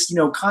this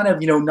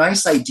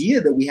nice idea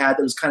that we had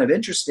that was kind of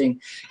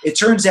interesting, it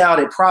turns out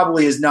it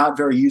probably is not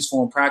very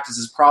useful in practice.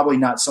 It's probably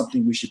not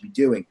something we should be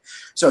doing.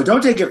 So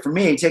don't take it from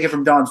me. Take it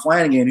from Don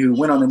Flanagan, who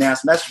went on the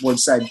NASS message board and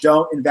said,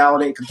 don't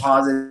invalidate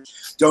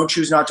composites. Don't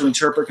choose not to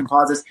interpret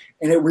composites.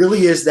 And it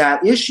really is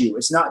that issue.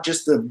 It's not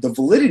just the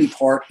validity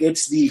part.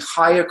 It's the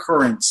high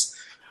occurrence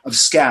of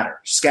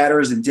scatter. Scatter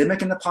is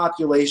endemic in the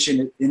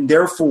population, and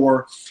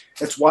therefore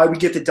that's why we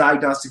get the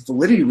diagnostic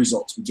validity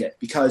results we get,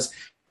 because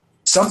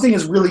something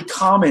is really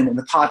common in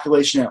the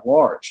population at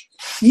large.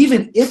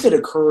 Even if it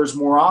occurs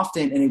more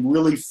often in a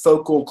really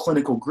focal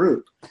clinical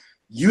group,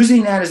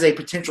 using that as a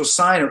potential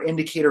sign or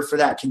indicator for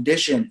that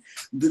condition,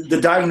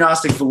 the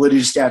diagnostic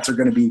validity stats are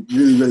going to be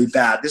really, really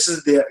bad. This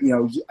is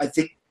I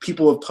think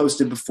people have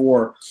posted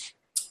before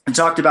and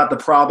talked about the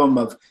problem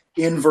of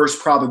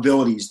inverse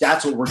probabilities.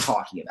 That's what we're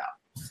talking about.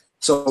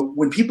 So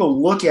when people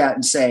look at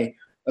and say,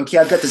 okay,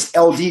 I've got this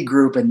LD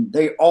group and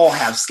they all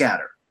have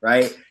scatter,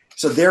 right?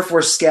 So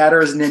therefore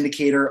scatter is an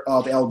indicator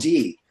of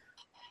LD.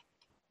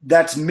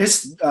 That's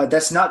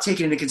not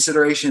taken into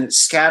consideration that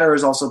scatter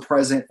is also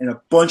present in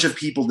a bunch of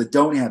people that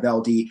don't have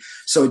LD,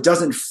 so it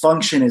doesn't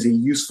function as a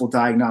useful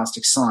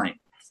diagnostic sign.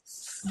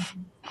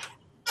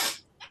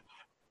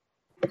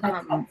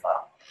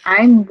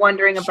 I'm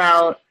wondering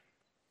about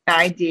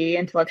ID,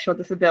 intellectual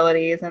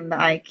disabilities, and the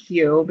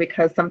IQ,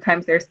 because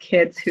sometimes there's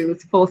kids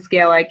whose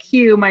full-scale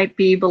IQ might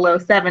be below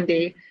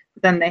 70,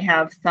 but then they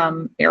have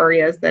some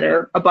areas that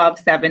are above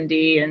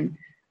 70, and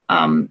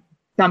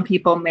some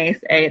people may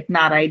say it's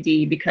not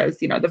ID because,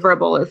 the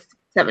verbal is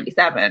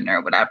 77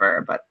 or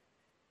whatever, but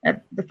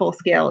the full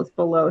scale is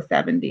below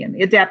 70 and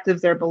the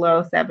adaptives are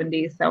below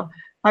 70. So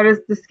how does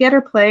the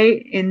scatter play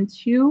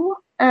into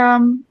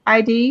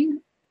ID?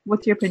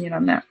 What's your opinion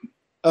on that?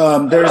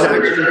 There's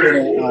actually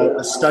been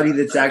a study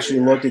that's actually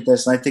looked at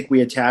this, and I think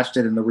we attached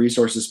it in the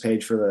resources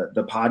page for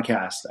the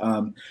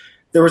podcast.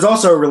 There was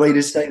also a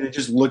related study that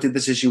just looked at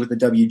this issue with the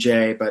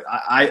WJ, but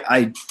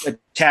I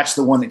attached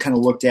the one that kind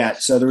of looked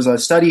at. So there was a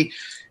study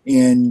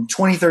in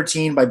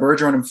 2013 by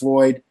Bergeron and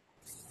Floyd,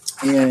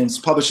 and it's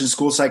published in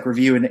School Psych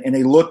Review, and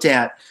they looked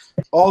at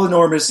all the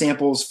normative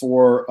samples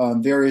for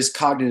various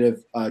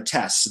cognitive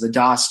tests, so the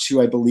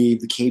DAS-2, I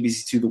believe, the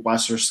KBC-2, the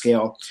Wechsler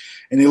scale,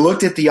 and they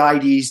looked at the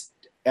IDs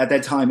at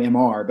that time,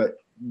 MR, but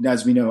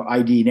as we know,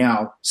 ID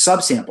now,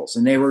 subsamples,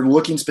 and they were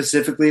looking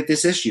specifically at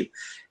this issue.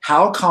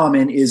 How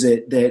common is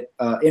it that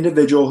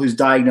individual who's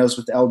diagnosed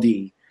with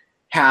LD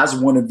has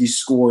one of these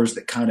scores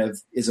that kind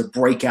of is a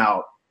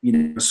breakout,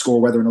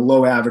 score, whether in a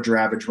low average or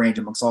average range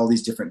amongst all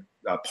these different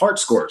part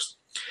scores?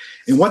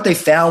 And what they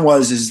found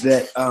is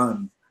that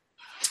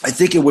I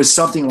think it was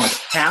something like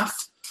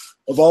half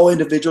of all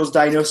individuals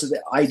diagnosed with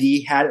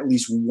ID had at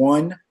least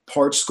one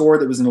part score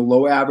that was in a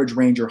low average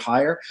range or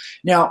higher.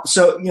 Now,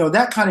 so,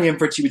 that kind of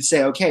inference, you would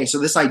say, okay, so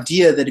this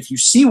idea that if you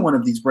see one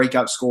of these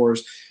breakout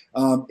scores,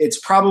 it's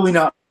probably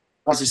not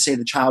to say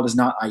the child is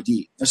not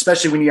ID,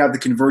 especially when you have the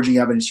converging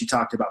evidence you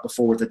talked about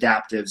before with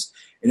adaptives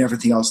and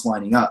everything else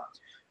lining up.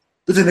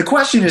 But then the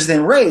question is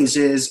then raised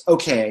is,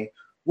 okay,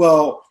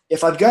 well,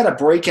 if I've got a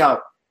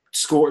breakout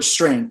score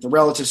strength, the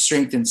relative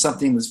strength in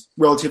something that's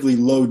relatively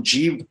low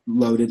G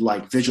loaded,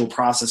 like visual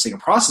processing or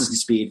processing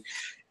speed,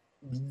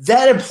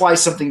 that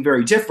implies something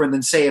very different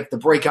than, say, if the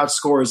breakout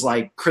score is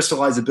like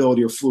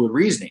crystallizability or fluid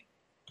reasoning.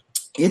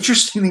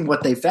 Interestingly,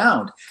 what they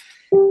found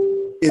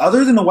is,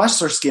 other than the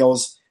Wechsler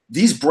scales,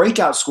 these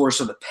breakout scores,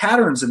 so the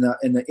patterns in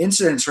the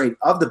incidence rate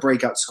of the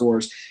breakout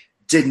scores,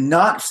 did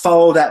not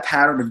follow that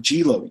pattern of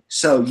G loading.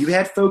 So you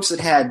had folks that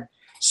had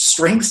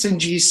strengths in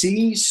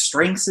GC,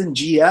 strengths in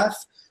GF.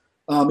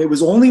 It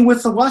was only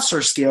with the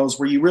Wechsler scales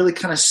where you really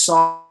kind of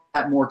saw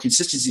that more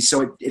consistency.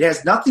 So it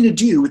has nothing to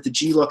do with the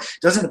G load.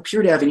 Doesn't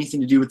appear to have anything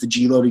to do with the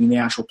G loading and the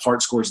actual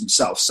part scores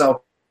themselves.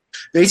 So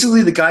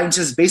basically the guidance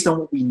is based on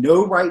what we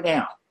know right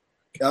now.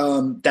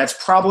 That's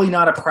probably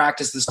not a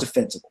practice that's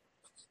defensible.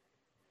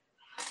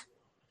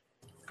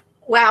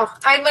 Wow,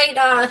 I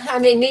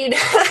may need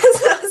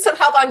some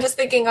help. I'm just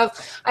thinking of,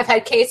 I've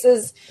had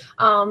cases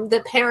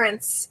that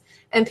parents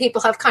and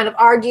people have kind of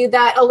argued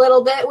that a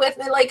little bit with,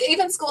 like,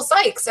 even school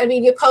psychs. I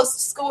mean, you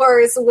post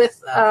scores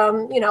with,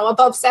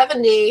 above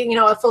 70,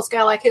 a full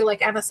scale IQ,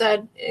 like Anna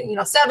said,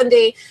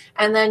 70,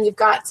 and then you've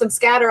got some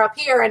scatter up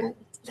here, and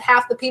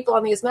half the people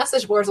on these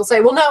message boards will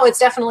say, well, no, it's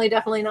definitely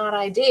not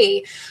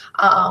ID.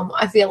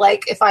 I feel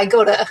like if I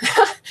go to,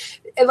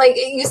 like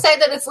you say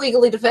that it's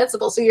legally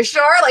defensible, so you're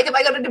sure? Like if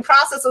I go to due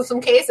process with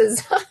some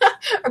cases,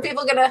 are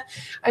people gonna,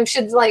 I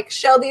should like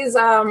show these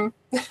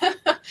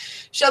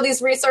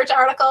research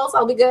articles?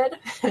 I'll be good.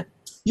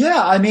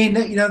 Yeah, I mean,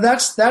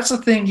 that's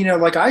the thing,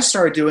 like I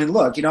started doing,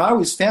 look, I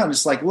always found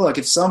it's like, look,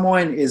 if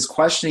someone is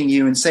questioning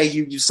you and say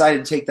you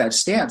decided to take that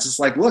stance, it's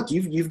like, look,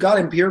 you've got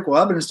empirical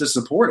evidence to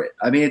support it.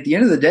 I mean, at the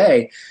end of the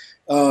day,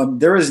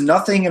 there is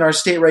nothing in our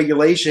state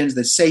regulations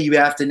that say you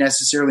have to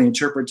necessarily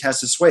interpret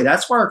tests this way.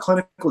 That's where our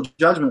clinical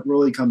judgment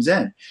really comes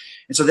in.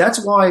 And so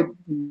that's why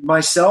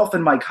myself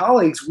and my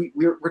colleagues,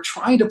 we're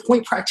trying to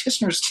point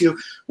practitioners to,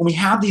 when we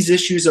have these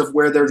issues of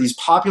where there are these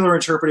popular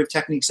interpretive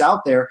techniques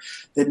out there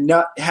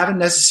that haven't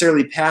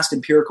necessarily passed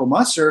empirical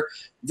muster,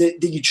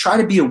 that you try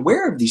to be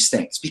aware of these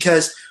things.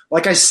 Because,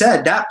 like I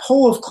said, that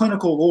pull of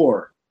clinical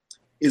lore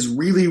is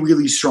really,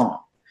 really strong.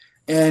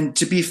 And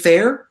to be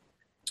fair,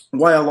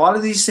 why a lot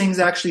of these things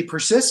actually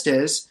persist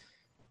is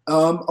a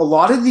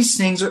lot of these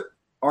things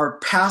are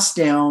passed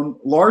down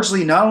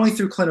largely not only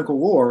through clinical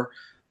lore,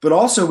 but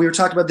also, we were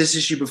talking about this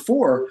issue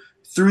before,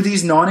 through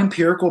these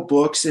non-empirical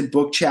books and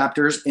book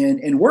chapters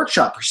and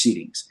workshop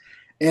proceedings.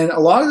 And a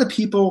lot of the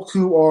people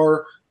who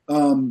are,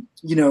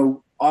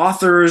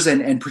 authors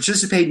and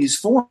participate in these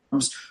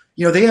forums,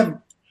 they have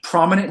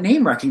prominent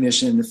name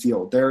recognition in the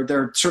field.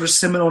 They're sort of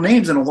seminal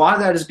names. And a lot of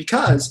that is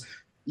because,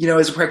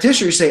 as a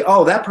practitioner, you say,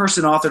 oh, that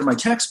person authored my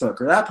textbook,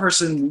 or that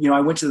person,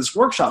 I went to this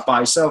workshop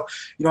by. So,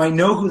 I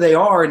know who they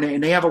are,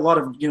 and they have a lot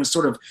of,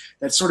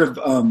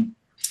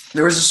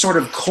 there is a sort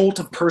of cult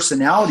of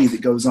personality that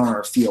goes on in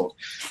our field.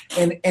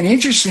 And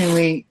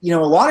interestingly, a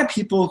lot of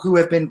people who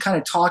have been kind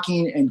of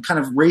talking and kind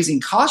of raising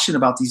caution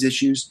about these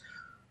issues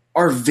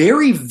are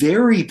very,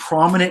 very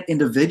prominent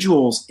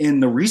individuals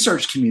in the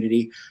research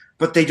community,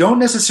 but they don't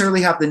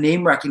necessarily have the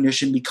name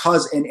recognition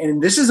because,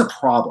 and this is a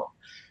problem.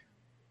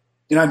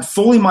 And I'm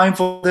fully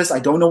mindful of this. I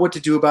don't know what to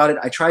do about it.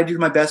 I try to do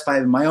my best by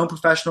having my own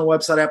professional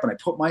website up and I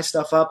put my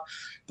stuff up,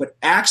 but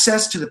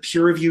access to the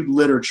peer-reviewed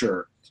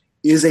literature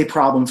is a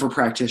problem for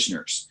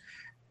practitioners.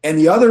 And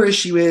the other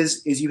issue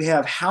is you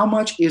have how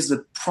much is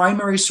the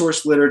primary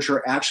source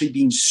literature actually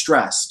being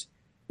stressed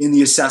in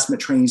the assessment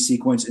training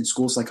sequence in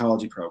school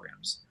psychology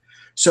programs.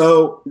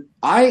 So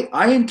I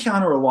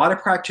encounter a lot of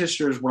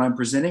practitioners when I'm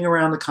presenting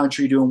around the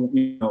country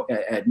doing,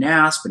 at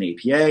NASP and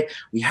APA,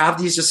 we have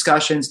these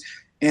discussions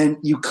and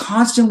you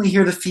constantly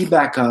hear the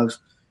feedback of,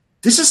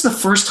 this is the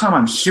first time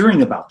I'm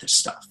hearing about this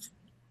stuff.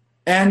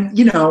 And,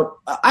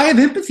 I have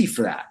empathy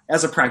for that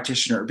as a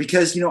practitioner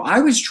because, I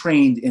was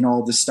trained in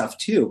all this stuff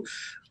too.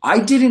 I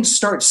didn't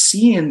start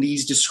seeing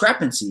these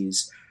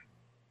discrepancies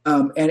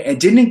and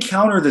didn't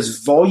encounter this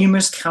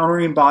voluminous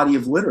countering body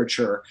of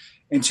literature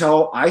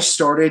until I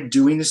started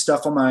doing this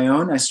stuff on my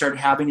own. I started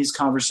having these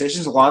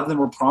conversations. A lot of them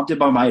were prompted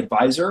by my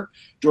advisor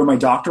during my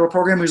doctoral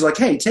program. He was like,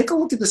 hey, take a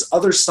look at this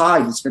other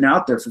side that's been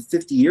out there for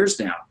 50 years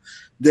now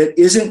that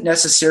isn't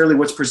necessarily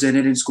what's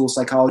presented in school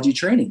psychology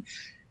training.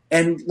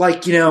 And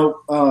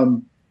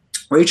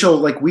Rachel,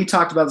 like we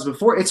talked about this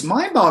before, it's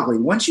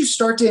mind-boggling. Once you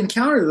start to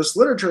encounter this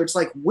literature, it's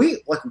like, wait,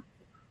 like,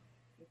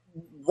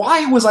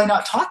 why was I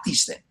not taught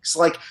these things?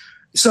 Like,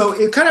 so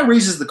it kind of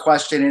raises the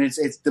question, and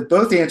it's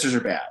both answers are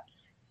bad.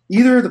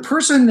 Either the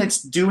person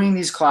that's doing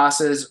these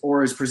classes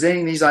or is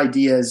presenting these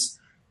ideas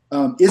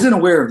isn't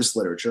aware of this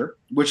literature,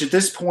 which at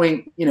this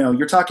point,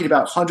 you're talking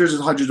about hundreds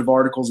and hundreds of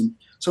articles in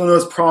some of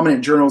those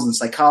prominent journals in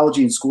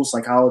psychology and school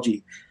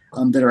psychology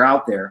that are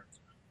out there.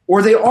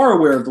 Or they are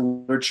aware of the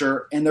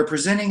literature and they're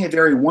presenting a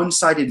very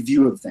one-sided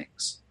view of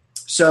things.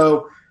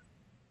 So,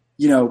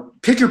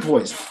 pick your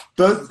poison.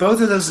 Both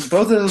of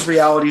those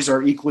realities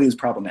are equally as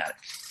problematic.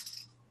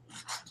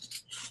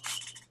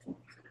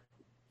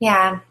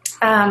 Yeah.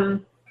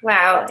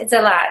 Wow, it's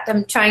a lot.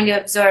 I'm trying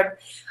to absorb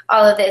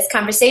all of this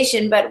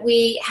conversation, but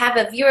we have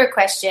a viewer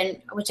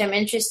question, which I'm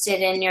interested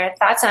in your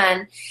thoughts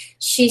on.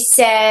 She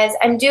says,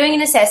 I'm doing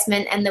an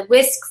assessment and the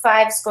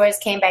WISC-5 scores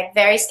came back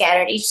very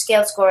scattered. Each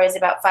scale score is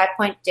about 5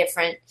 point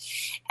different.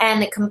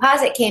 And the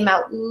composite came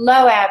out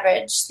low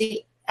average,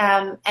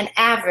 an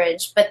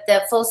average, but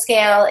the full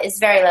scale is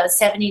very low,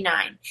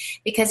 79,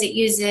 because it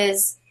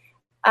uses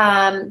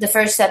the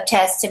first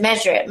subtest to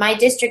measure it. My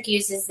district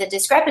uses the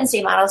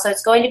discrepancy model, so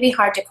it's going to be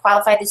hard to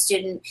qualify the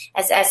student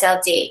as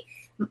SLD.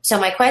 So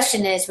my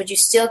question is, would you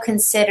still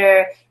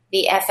consider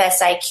the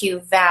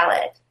FSIQ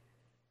valid?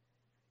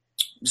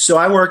 So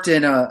I worked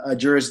in a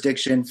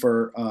jurisdiction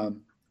for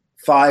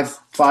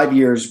 5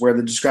 years where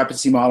the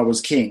discrepancy model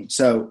was king.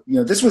 So,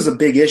 this was a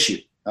big issue.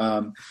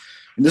 And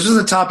this was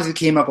a topic that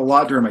came up a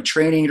lot during my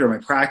training, during my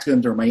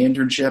practicum, during my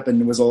internship,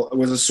 and it was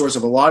a source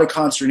of a lot of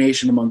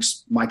consternation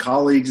amongst my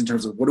colleagues in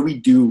terms of what do we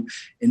do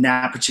in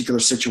that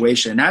particular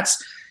situation. And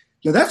that's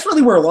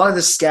really where a lot of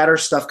this scatter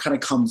stuff kind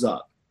of comes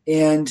up.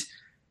 And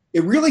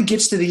it really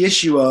gets to the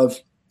issue of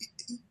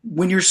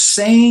when you're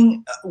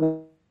using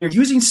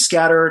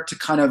scatter to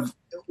kind of,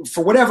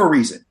 for whatever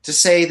reason, to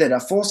say that a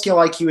full-scale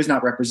IQ is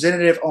not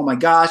representative, oh my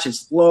gosh,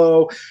 it's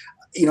low,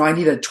 I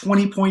need a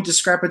 20-point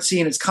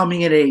discrepancy and it's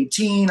coming at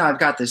 18, I've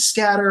got this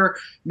scatter,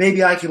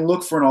 maybe I can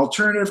look for an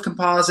alternative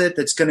composite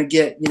that's going to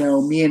get,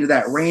 me into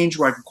that range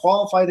where I can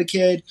qualify the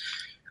kid.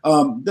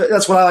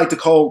 That's what I like to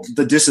call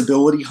the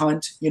disability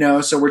hunt,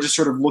 so we're just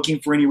sort of looking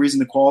for any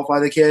reason to qualify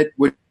the kid,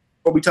 which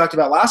what we talked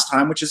about last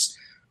time, which is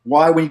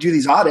why when you do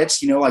these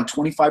audits, like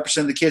 25%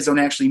 of the kids don't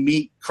actually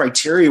meet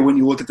criteria when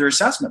you look at their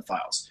assessment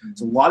files.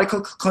 There's a lot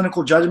of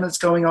clinical judgments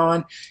going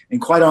on,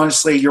 and quite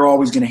honestly, you're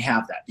always going to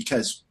have that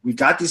because we've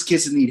got these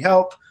kids that need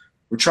help.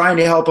 We're trying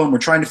to help them. We're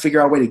trying to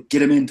figure out a way to get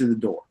them into the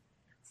door.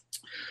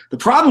 The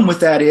problem with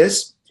that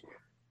is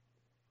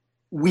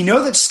we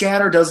know that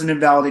scatter doesn't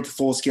invalidate the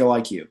full-scale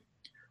IQ.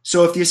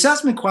 So if the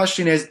assessment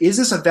question is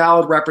this a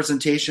valid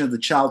representation of the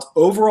child's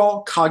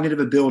overall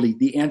cognitive ability?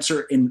 The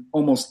answer in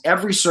almost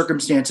every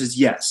circumstance is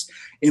yes,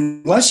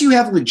 unless you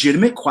have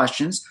legitimate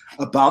questions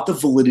about the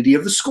validity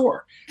of the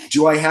score.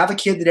 Do I have a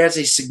kid that has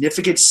a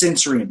significant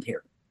sensory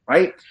impairment,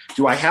 right?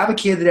 Do I have a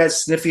kid that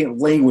has significant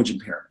language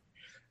impairment?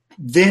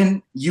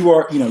 Then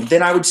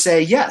then I would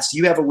say yes,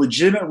 you have a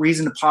legitimate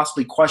reason to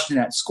possibly question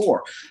that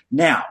score.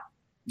 Now,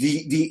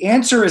 the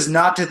answer is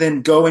not to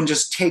then go and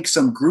just take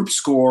some group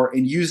score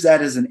and use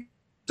that as an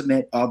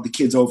estimate of the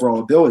kid's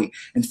overall ability.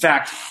 In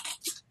fact,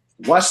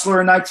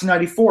 Wessler in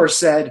 1994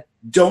 said,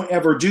 don't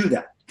ever do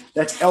that.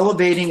 That's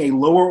elevating a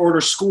lower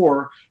order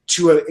score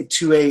to a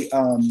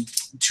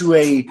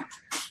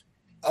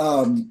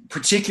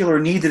particular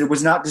need that it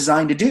was not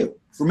designed to do.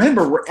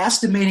 Remember, we're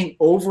estimating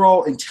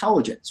overall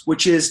intelligence,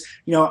 which is,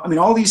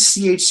 all these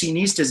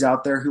CHC-nistas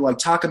out there who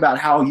talk about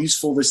how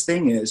useful this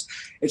thing is.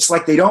 It's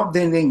like they don't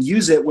then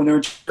use it when they're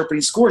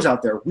interpreting scores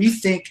out there. We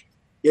think,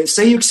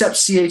 say you accept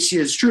CHC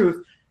as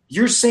truth,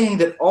 you're saying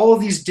that all of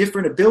these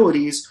different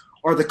abilities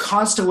are the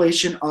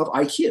constellation of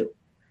IQ.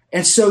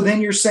 And so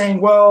then you're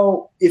saying,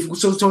 well,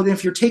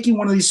 if you're taking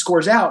one of these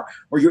scores out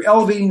or you're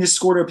elevating this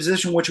score to a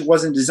position which it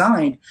wasn't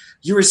designed,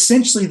 you're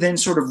essentially then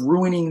sort of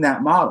ruining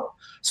that model.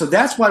 So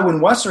that's why when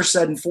Wessler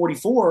said in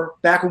 44,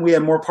 back when we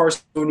had more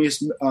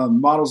parsimonious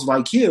models of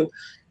IQ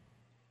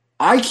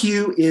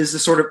is the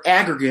sort of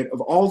aggregate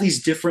of all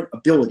these different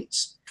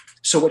abilities.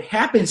 So what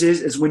happens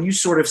is when you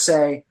sort of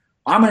say,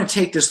 I'm going to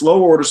take this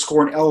lower order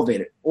score and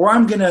elevate it, or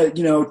I'm going to,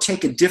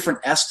 take a different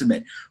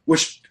estimate,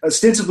 which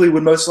ostensibly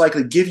would most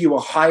likely give you a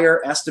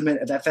higher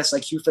estimate of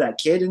FSIQ for that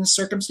kid in this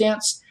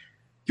circumstance,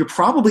 you're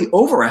probably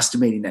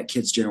overestimating that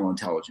kid's general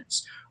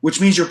intelligence,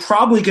 which means you're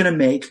probably going to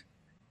make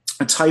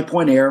a type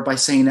 1 error by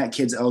saying that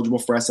kid's eligible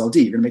for SLD.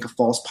 You're going to make a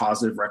false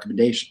positive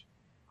recommendation.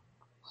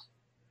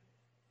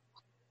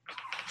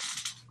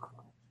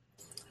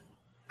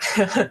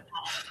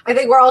 I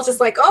think we're all just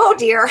like, oh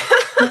dear.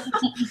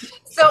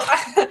 So,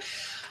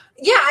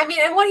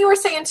 and what you were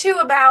saying too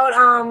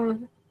about,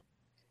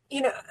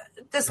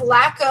 this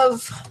lack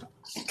of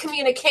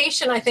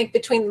communication, I think,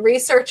 between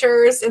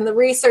researchers and the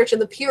research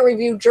and the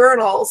peer-reviewed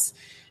journals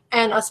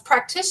and us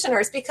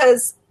practitioners,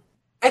 because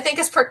I think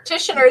as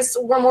practitioners,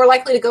 we're more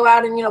likely to go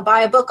out and,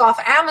 buy a book off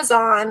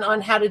Amazon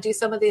on how to do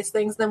some of these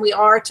things than we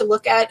are to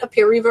look at a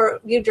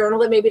peer-reviewed journal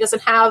that maybe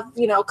doesn't have,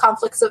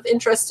 conflicts of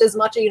interest as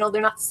much.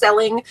 They're not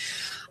selling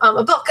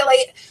a book.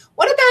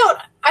 What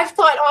about, I've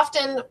thought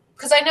often,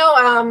 because I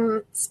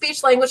know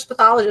speech-language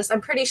pathologists, I'm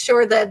pretty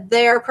sure that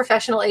their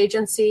professional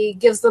agency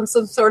gives them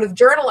some sort of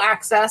journal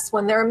access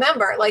when they're a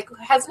member.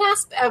 Has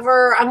NASP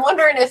ever, I'm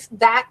wondering if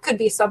that could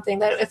be something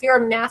that if you're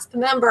a NASP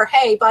member,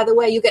 hey, by the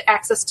way, you get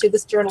access to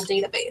this journal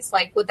database.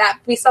 Would that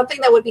be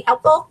something that would be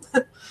helpful?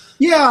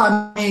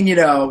 Yeah,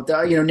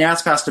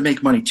 NASP has to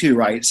make money too,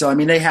 right? So,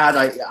 they had,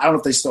 I don't know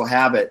if they still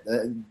have it.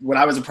 When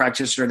I was a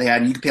practitioner,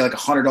 you could pay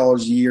 $100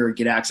 a year and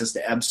get access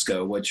to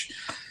EBSCO, which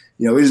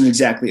isn't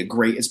exactly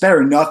it's better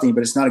than nothing,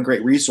 but it's not a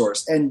great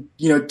resource. And,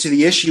 to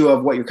the issue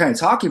of what you're kind of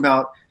talking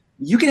about,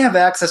 you can have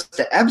access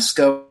to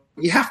EBSCO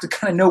you have to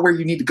kind of know where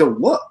you need to go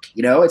look.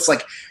 It's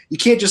like you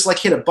can't just like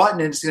hit a button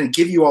and it's going to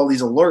give you all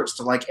these alerts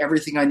to like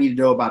everything I need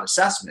to know about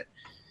assessment.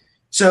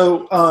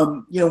 So,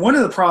 one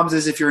of the problems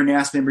is if you're a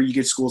NASS member, you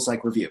get School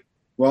Psych Review.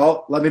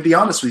 Well, let me be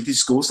honest with you.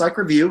 School Psych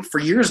Review for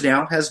years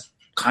now has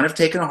kind of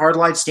taken a hard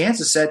line stance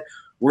and said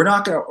we're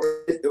not going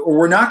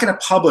to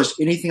publish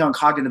anything on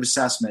cognitive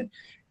assessment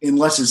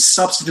unless it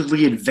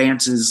substantively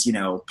advances,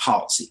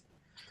 policy.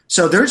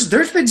 So there's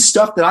been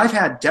stuff that I've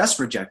had desk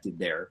rejected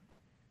there.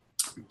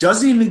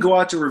 Doesn't even go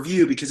out to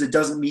review because it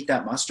doesn't meet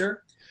that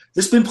muster.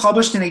 This has been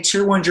published in a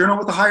tier 1 journal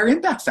with a higher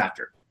impact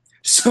factor.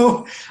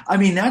 So, I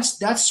mean,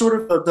 that's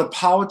sort of the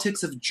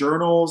politics of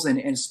journals, and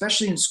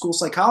especially in school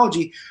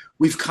psychology,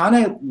 we've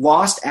kind of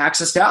lost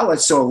access to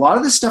outlets. So a lot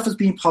of this stuff is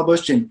being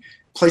published in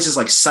places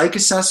like Psych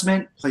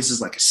Assessment,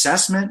 places like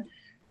Assessment.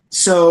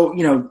 So,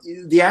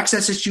 the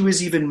access issue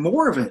is even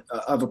more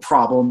of a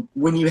problem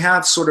when you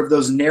have sort of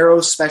those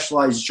narrow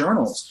specialized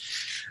journals.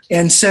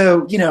 And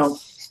so,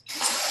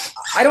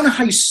 I don't know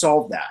how you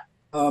solve that.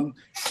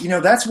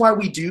 That's why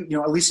we do,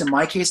 at least in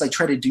my case, I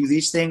try to do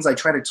these things. I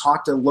try to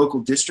talk to local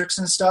districts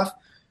and stuff.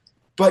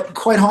 But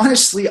quite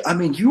honestly, I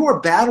mean, you are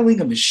battling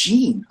a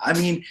machine. I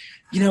mean,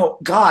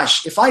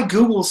 gosh, if I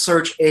Google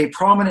search a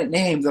prominent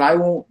name that I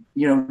won't,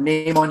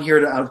 name on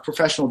here out of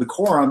professional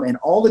decorum, and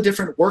all the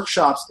different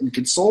workshops and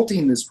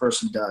consulting this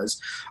person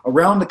does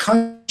around the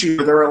country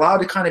where they're allowed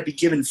to kind of be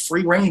given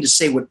free rein to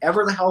say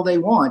whatever the hell they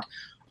want.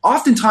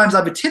 Oftentimes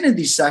I've attended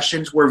these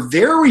sessions where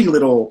very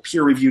little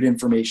peer-reviewed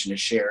information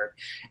is shared,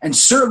 and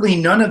certainly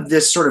none of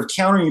this sort of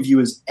counter review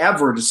is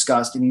ever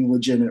discussed in any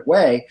legitimate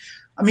way.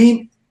 I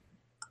mean,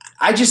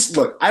 I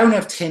don't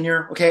have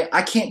tenure, okay?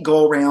 I can't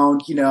go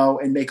around,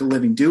 and make a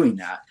living doing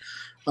that.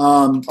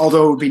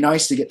 Although it would be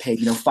nice to get paid,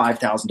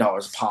 $5,000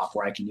 a pop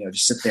where I can,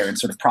 just sit there and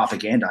sort of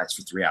propagandize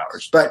for 3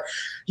 hours. But,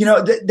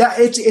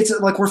 it's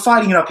like we're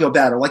fighting an uphill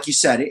battle. Like you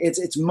said,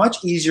 it's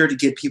much easier to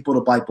get people to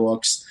buy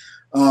books.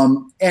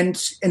 And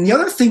the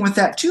other thing with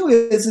that too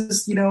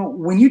is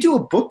when you do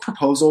a book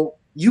proposal,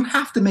 you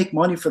have to make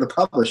money for the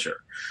publisher.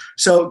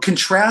 So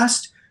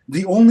contrast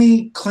the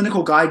only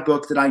clinical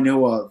guidebook that I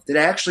know of that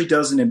actually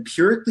does an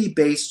empirically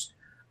based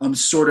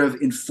sort of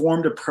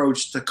informed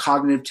approach to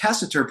cognitive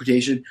test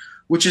interpretation,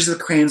 which is the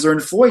Kranzler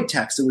and Floyd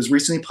text that was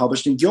recently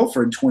published in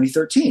Guilford in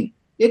 2013.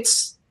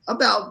 It's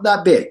about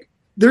that big.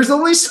 There's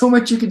only so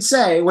much you can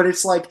say when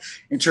it's like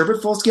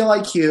interpret full scale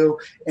IQ,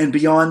 and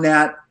beyond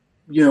that,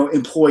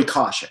 employ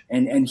caution.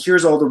 And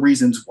here's all the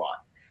reasons why.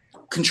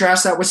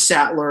 Contrast that with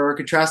Sattler,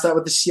 contrast that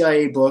with the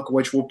CIA book,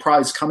 which will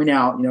probably is coming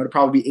out, it'll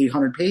probably be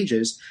 800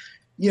 pages,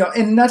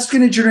 and that's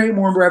going to generate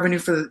more revenue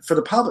for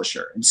the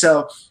publisher. And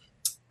so,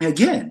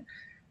 again,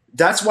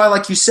 that's why,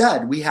 like you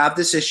said, we have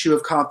this issue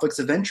of conflicts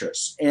of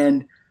interest.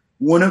 And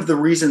one of the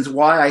reasons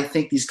why I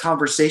think these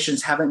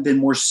conversations haven't been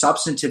more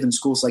substantive in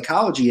school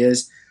psychology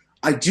is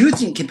I do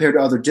think compared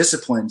to other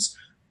disciplines,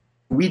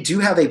 we do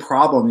have a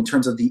problem in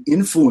terms of the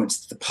influence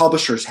that the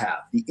publishers have,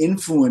 the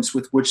influence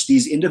with which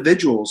these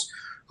individuals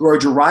who are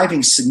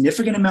deriving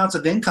significant amounts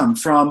of income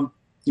from,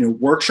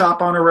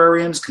 workshop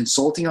honorariums,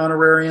 consulting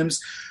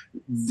honorariums,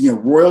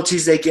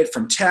 royalties they get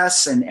from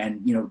tests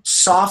and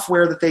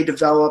software that they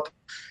develop.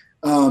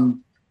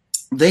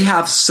 They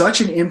have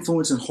such an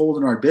influence and hold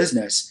in our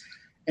business.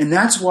 And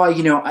that's why,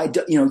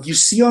 you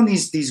see on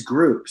these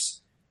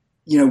groups,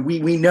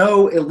 we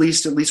know at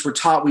least we're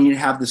taught we need to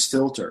have this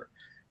filter.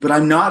 But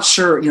I'm not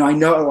sure, I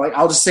know, like,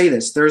 I'll just say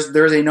this.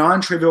 There's a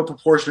non-trivial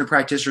proportion of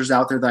practitioners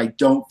out there that I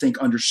don't think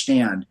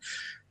understand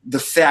the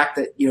fact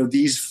that,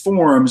 these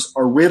forums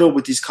are riddled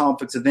with these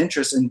conflicts of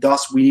interest, and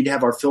thus we need to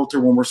have our filter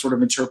when we're sort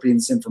of interpreting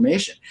this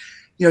information.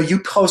 You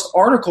post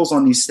articles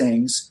on these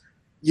things,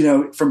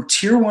 from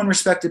tier 1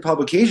 respected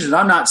publications. And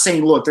I'm not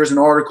saying, look, there's an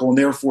article and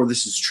therefore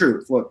this is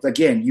truth. Look,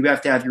 again, you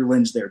have to have your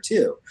lens there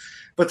too.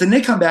 But then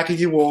they come back at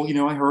you, well,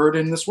 I heard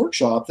in this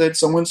workshop that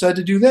someone said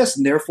to do this,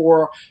 and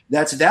therefore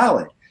that's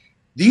valid.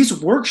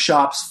 These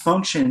workshops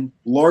function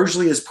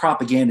largely as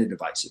propaganda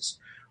devices,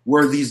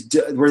 where these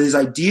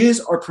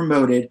ideas are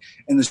promoted,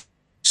 and the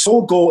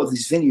sole goal of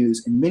these venues,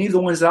 and many of the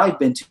ones that I've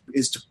been to,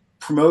 is to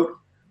promote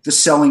the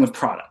selling of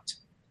product.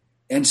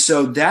 And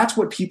so that's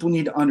what people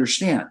need to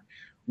understand.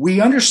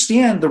 We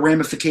understand the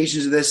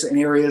ramifications of this in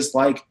areas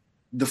like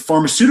the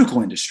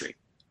pharmaceutical industry,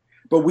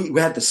 but we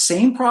had the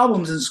same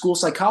problems in school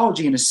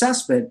psychology and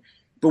assessment,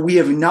 but we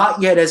have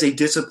not yet as a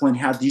discipline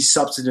had these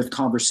substantive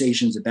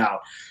conversations about,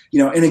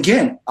 and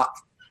again,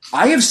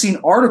 I have seen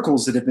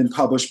articles that have been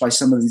published by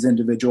some of these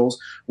individuals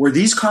where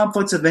these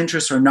conflicts of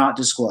interest are not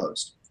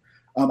disclosed.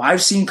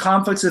 I've seen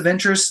conflicts of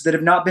interest that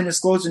have not been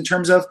disclosed in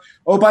terms of,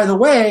 oh, by the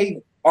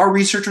way, our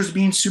researchers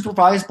being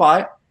supervised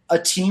by a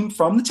team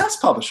from the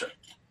test publisher.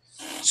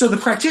 So the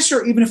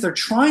practitioner, even if they're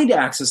trying to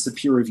access the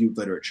peer-reviewed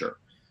literature,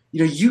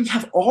 you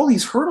have all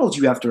these hurdles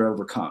you have to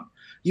overcome.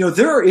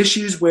 There are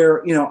issues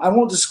where, I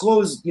won't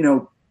disclose,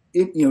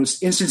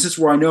 instances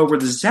where I know where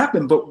this has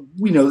happened, but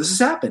we know this has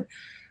happened.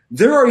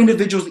 There are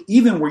individuals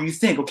even where you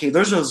think, okay,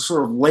 those are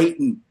sort of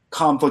latent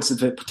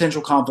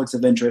potential conflicts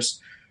of interest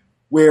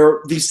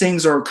where these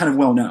things are kind of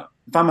well known.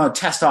 if I'm a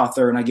test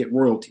author and I get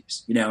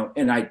royalties,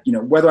 and I,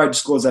 whether I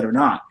disclose that or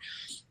not.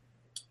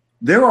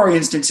 There are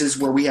instances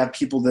where we have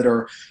people that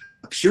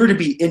appear to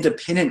be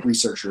independent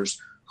researchers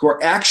who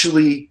are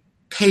actually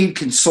paid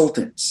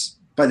consultants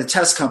by the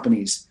test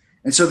companies.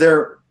 And so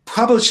they're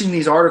publishing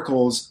these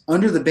articles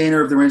under the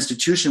banner of their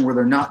institution where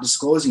they're not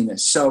disclosing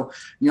this. So,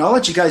 I'll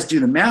let you guys do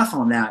the math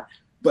on that.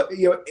 But,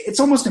 it's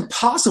almost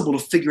impossible to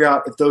figure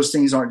out if those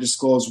things aren't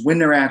disclosed when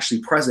they're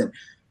actually present,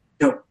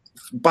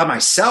 by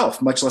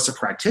myself, much less a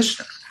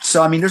practitioner.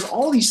 So, there's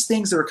all these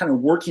things that are kind of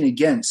working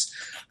against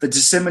the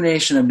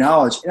dissemination of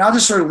knowledge. And I'll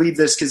just sort of leave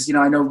this because,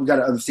 I know we've got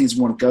other things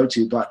we want to go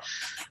to, but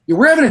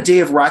we're having a day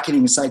of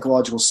reckoning in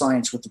psychological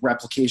science with the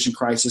replication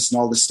crisis and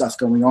all this stuff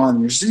going on.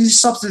 And there's these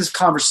substantive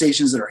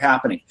conversations that are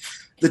happening.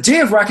 The day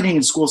of reckoning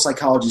in school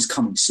psychology is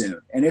coming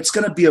soon. And it's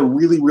going to be a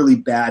really, really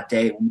bad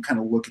day when we kind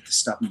of look at this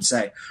stuff and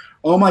say,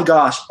 oh my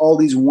gosh, all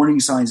these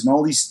warning signs and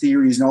all these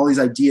theories and all these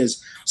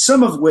ideas,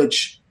 some of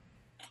which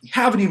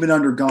haven't even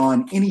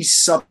undergone any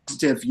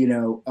substantive,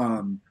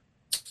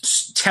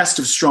 test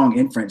of strong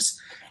inference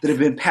that have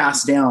been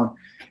passed down.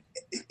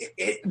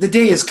 The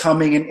day is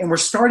coming, and we're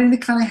starting to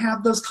kind of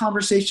have those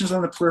conversations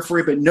on the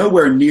periphery, but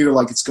nowhere near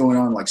like it's going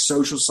on like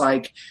social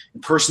psych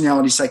and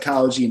personality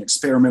psychology and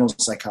experimental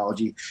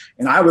psychology.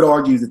 And I would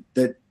argue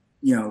that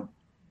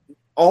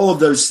all of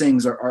those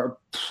things are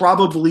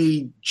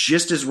probably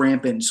just as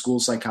rampant in school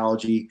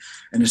psychology,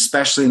 and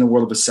especially in the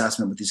world of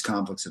assessment with these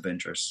conflicts of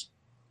interest.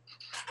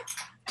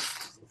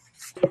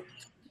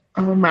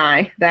 Oh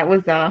my, that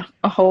was a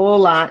whole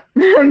lot.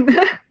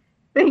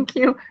 Thank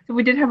you. So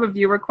we did have a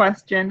viewer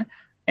question,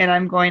 and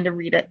I'm going to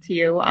read it to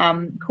you.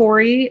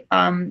 Corey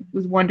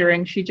was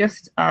wondering, she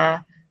just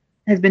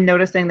has been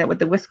noticing that with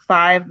the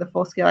WISC-5, the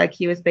full-scale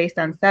IQ is based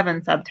on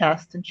 7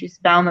 subtests, and she's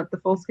found that the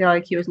full-scale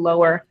IQ is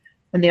lower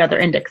than the other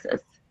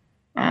indexes.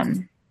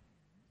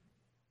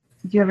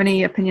 Do you have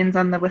any opinions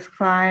on the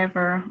WISC-5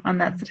 or on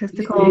that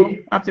statistical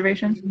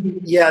observation?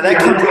 Yeah, that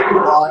comes up a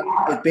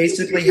lot. It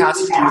basically has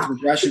to do with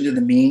regression to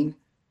the mean.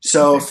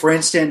 So, for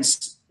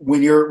instance,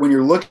 when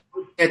you're looking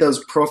at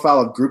those profile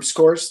of group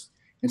scores,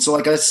 and so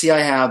like let's see, I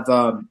have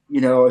a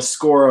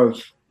score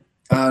of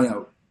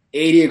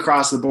 80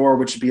 across the board,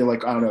 which would be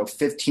like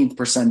 15th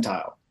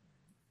percentile.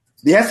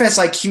 The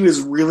FSIQ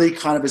is really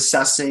kind of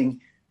assessing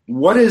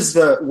what is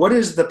the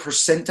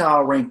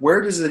percentile rank?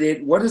 What is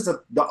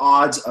the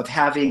odds of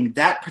having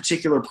that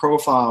particular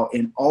profile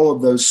in all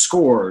of those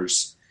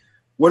scores?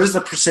 What is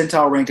the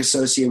percentile rank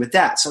associated with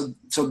that? So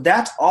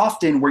that's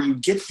often where you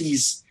get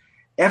these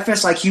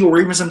FSIQ or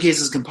even in some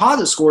cases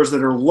composite scores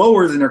that are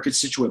lower than their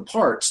constituent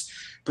parts.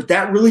 But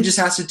that really just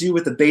has to do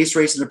with the base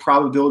rates and the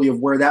probability of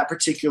where that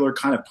particular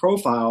kind of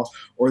profile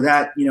or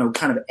that,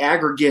 kind of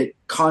aggregate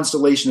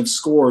constellation of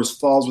scores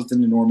falls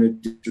within the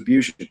normative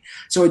distribution.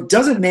 So it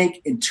doesn't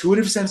make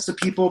intuitive sense to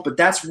people, but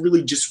that's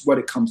really just what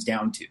it comes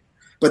down to.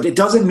 But it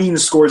doesn't mean the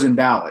score is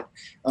invalid.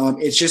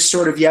 It's just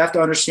sort of you have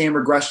to understand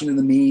regression to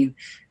the mean,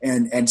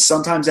 and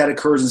sometimes that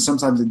occurs and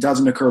sometimes it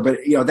doesn't occur. But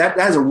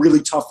that is a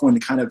really tough one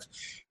to kind of,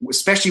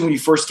 especially when you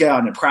first get out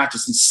into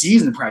practice and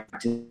seasoned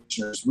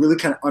practitioners, really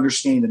kind of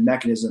understanding the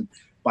mechanism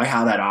by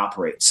how that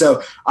operates.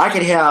 So I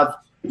could have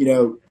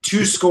 2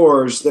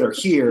 scores that are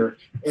here,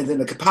 and then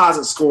the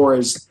composite score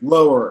is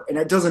lower, and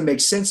that doesn't make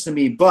sense to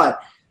me. But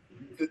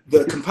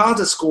the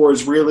composite score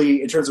is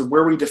really, in terms of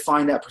where we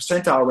define that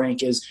percentile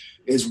rank, is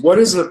what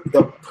is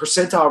the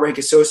percentile rank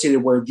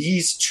associated where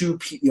these 2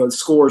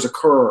 scores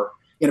occur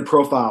in a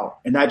profile,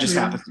 and that just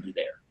happens to be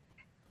there.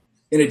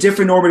 In a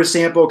different normative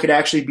sample, it could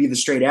actually be the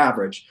straight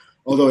average,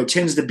 although it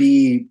tends to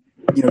be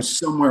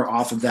somewhere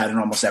off of that in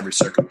almost every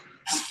circuit.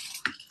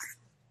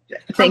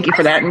 Thank you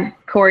for that. And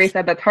Corey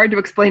said that's hard to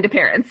explain to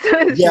parents.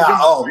 Yeah.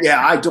 Oh, yeah.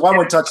 I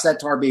wouldn't touch that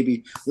tar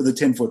baby with a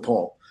 10-foot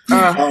pole.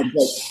 I've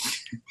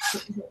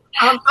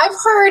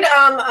heard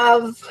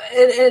of,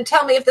 and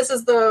tell me if this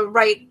is the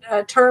right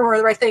term or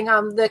the right thing,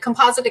 the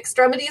composite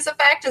extremities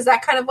effect. Is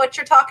that kind of what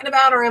you're talking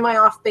about, or am I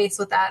off base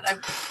with that?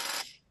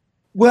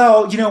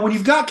 Well, when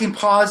you've got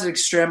composite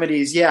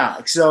extremities,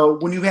 yeah. So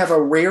when you have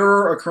a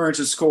rarer occurrence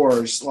of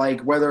scores,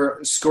 like whether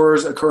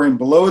scores occurring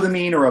below the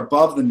mean or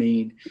above the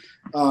mean,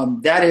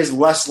 that is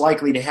less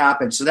likely to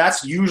happen. So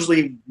that's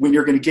usually when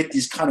you're going to get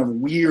these kind of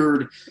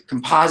weird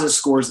composite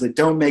scores that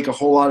don't make a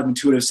whole lot of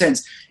intuitive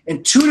sense.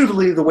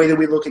 Intuitively, the way that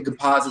we look at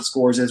composite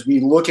scores is we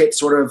look at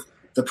sort of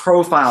the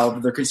profile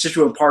of their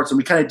constituent parts, and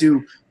we kind of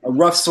do a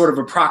rough sort of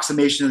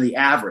approximation of the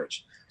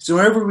average. So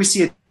whenever we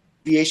see a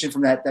deviation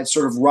from that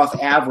sort of rough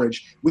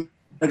average, we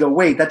go,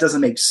 wait, that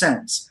doesn't make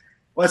sense.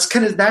 Well,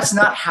 that's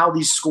not how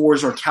these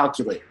scores are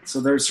calculated.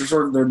 So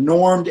they're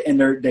normed, and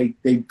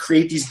they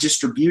create these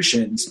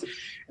distributions,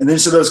 and then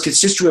so those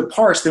constituent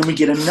parts, then we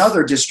get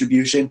another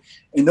distribution,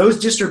 and those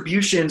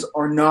distributions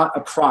are not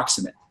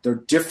approximate. They're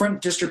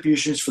different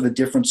distributions for the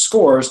different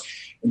scores,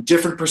 and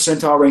different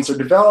percentile ranks are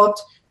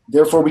developed.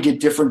 Therefore, we get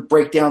different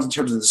breakdowns in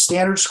terms of the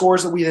standard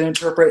scores that we then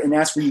interpret, and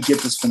that's where you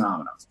get this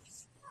phenomenon.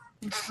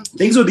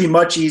 Things would be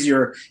much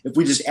easier if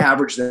we just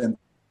average them,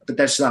 but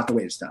that's not the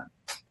way it's done.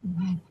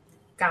 Mm-hmm.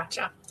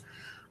 Gotcha.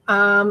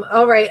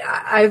 All right,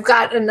 I've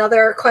got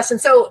another question.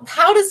 So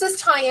how does this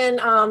tie in?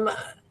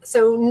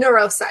 So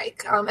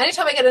neuropsych.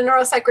 Anytime I get a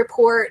neuropsych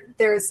report,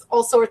 there's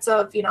all sorts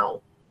of,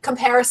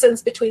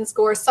 comparisons between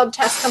scores,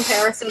 subtest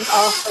comparisons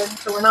often.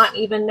 So we're not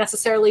even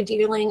necessarily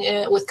dealing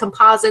with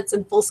composites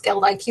and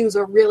full-scale IQs.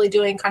 We're really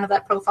doing kind of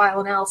that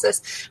profile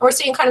analysis. And we're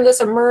seeing kind of this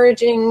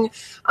emerging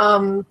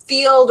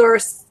field, or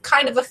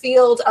kind of a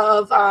field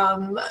of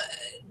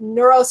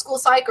school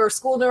psych or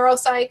school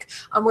neuropsych,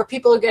 where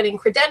people are getting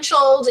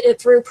credentialed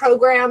through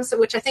programs,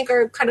 which I think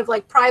are kind of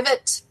like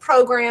private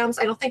programs.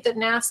 I don't think that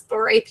NASP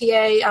or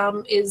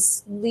APA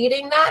is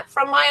leading that,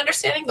 from my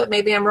understanding, but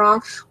maybe I'm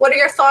wrong. What are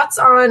your thoughts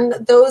on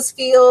those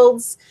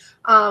fields?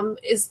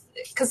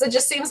 Because it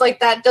just seems like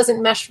that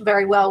doesn't mesh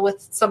very well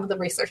with some of the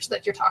research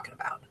that you're talking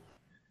about.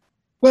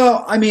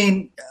 Well, I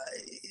mean,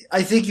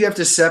 I think you have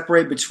to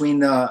separate between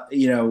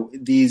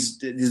these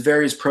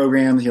various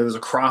programs. There's a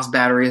cross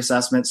battery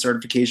assessment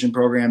certification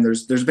program.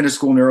 There's been a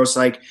school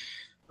neuropsych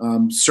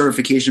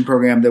certification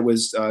program that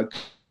was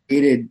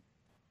created.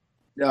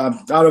 I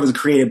don't know if it was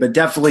created, but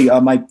definitely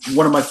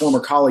one of my former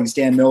colleagues,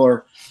 Dan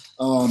Miller,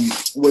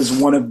 was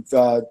one of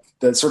the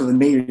sort of the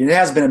major. It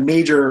has been a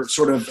major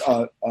sort of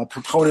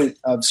proponent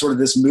of sort of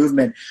this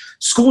movement.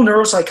 School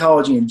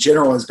neuropsychology in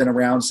general has been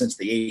around since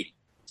the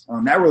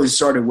 80s. That really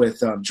started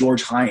with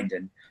George Hind,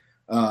 and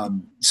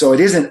so it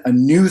isn't a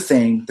new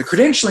thing. The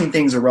credentialing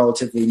things are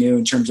relatively new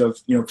in terms of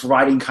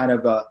providing kind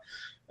of a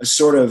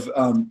sort of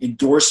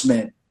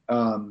endorsement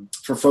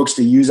for folks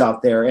to use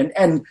out there.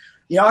 And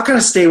I'll kind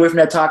of stay away from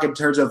that talk in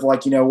terms of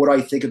what do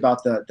I think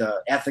about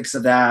the ethics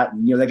of that,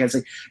 and that kind of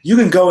thing. You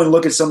can go and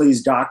look at some of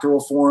these doctoral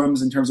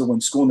forums in terms of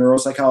when school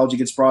neuropsychology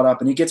gets brought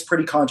up, and it gets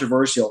pretty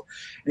controversial.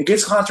 And it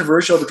gets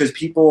controversial because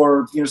people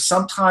are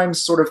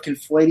sometimes sort of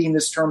conflating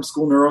this term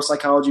school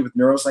neuropsychology with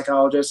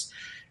neuropsychologists.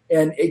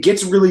 And it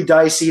gets really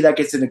dicey. That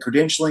gets into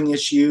credentialing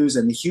issues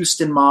and the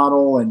Houston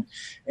model,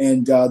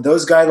 and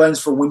those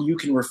guidelines for when you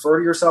can refer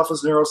to yourself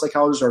as a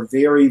neuropsychologist are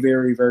very,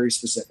 very, very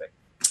specific.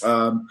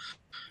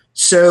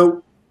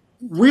 So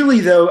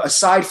really, though,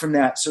 aside from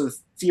that, so the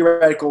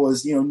theoretical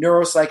is,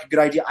 neuropsych, a good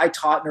idea. I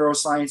taught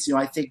neuroscience.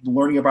 I think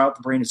learning about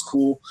the brain is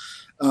cool.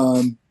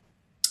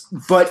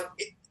 But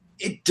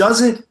it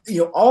doesn't,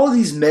 all of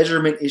these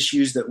measurement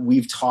issues that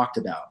we've talked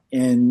about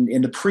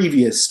in the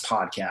previous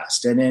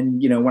podcast, and then,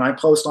 when I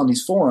post on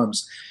these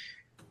forums,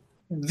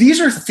 these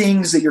are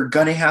things that you're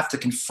going to have to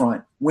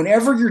confront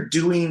whenever you're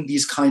doing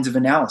these kinds of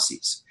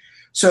analyses.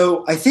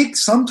 So I think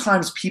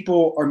sometimes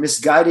people are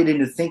misguided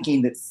into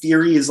thinking that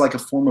theory is like a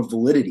form of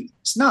validity.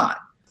 It's not.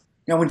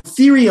 Now, when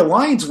theory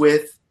aligns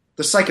with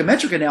the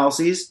psychometric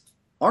analyses,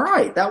 all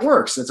right, that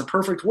works. That's a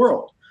perfect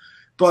world.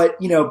 But,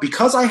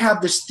 because I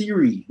have this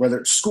theory, whether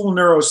it's school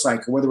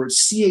neuropsych or whether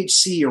it's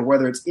CHC or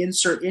whether it's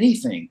insert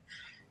anything,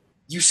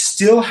 you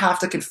still have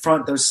to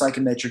confront those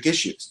psychometric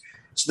issues.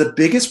 So the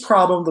biggest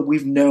problem that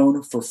we've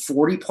known for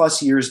 40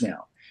 plus years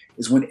now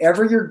is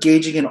whenever you're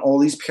gauging in all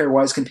these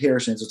pairwise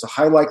comparisons, it's a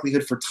high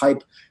likelihood for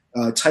type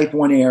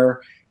 1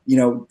 error,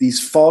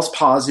 these false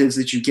positives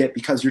that you get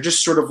because you're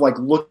just sort of like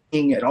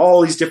looking at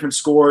all these different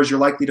scores, you're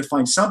likely to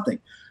find something.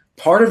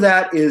 Part of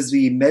that is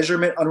the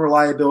measurement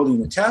unreliability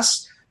in the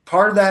tests.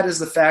 Part of that is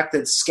the fact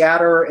that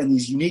scatter and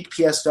these unique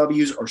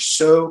PSWs are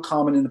so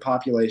common in the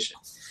population.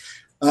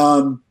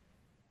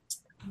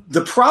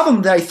 The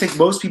problem that I think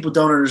most people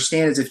don't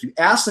understand is if you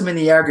ask them in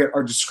the aggregate,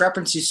 are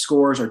discrepancy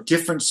scores or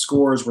different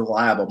scores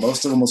reliable?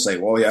 Most of them will say,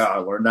 well, yeah, I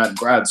learned that in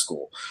grad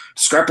school.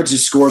 Discrepancy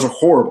scores are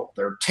horrible.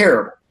 They're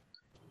terrible.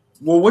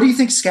 Well, what do you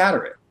think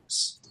scatter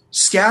is?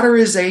 Scatter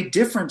is a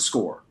different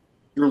score.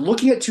 You're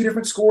looking at two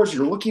different scores.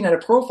 You're looking at a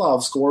profile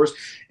of scores,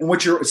 and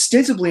what you're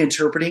ostensibly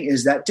interpreting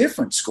is that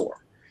different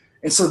score.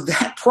 And so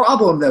that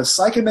problem, those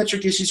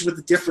psychometric issues with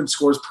the different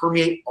scores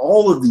permeate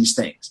all of these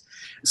things.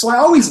 So I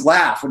always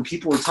laugh when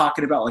people are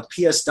talking about like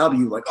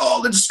PSW, like,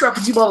 oh, the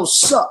discrepancy model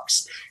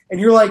sucks. And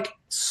you're like,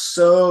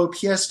 so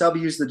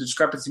PSW is the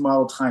discrepancy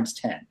model times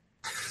 10.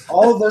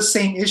 All of those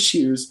same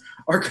issues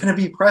are going to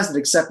be present,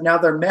 except now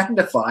they're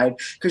magnified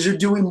because you're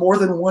doing more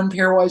than one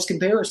pairwise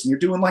comparison. You're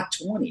doing like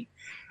 20.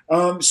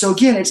 So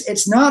again,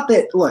 it's not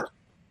that, look,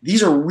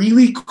 these are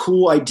really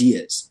cool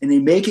ideas and they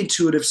make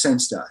intuitive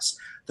sense to us.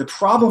 The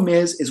problem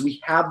is we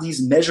have these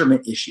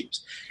measurement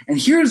issues. And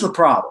here's the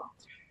problem.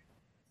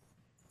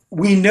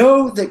 We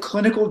know that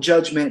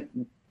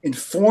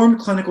informed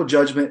clinical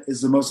judgment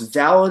is the most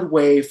valid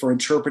way for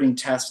interpreting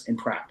tests in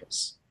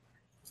practice.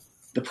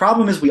 The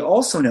problem is we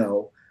also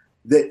know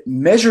that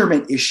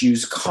measurement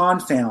issues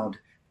confound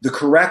the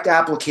correct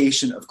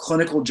application of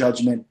clinical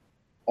judgment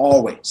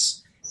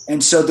always.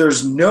 And so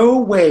there's no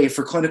way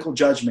for clinical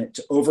judgment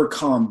to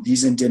overcome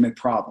these endemic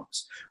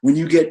problems. When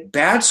you get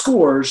bad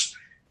scores,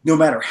 no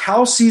matter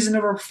how seasoned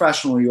of a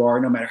professional you are,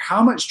 no matter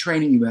how much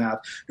training you have,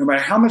 no matter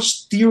how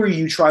much theory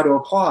you try to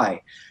apply,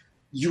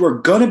 you are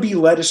going to be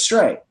led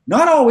astray.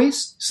 Not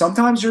always.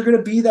 Sometimes you're going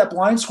to be that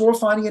blind squirrel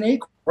finding an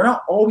acorn. We're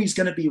not always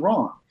going to be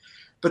wrong.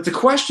 But the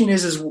question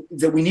is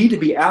that we need to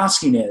be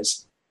asking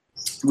is,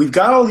 we've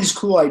got all these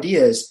cool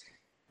ideas.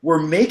 We're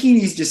making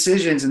these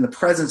decisions in the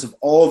presence of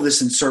all of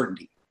this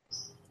uncertainty.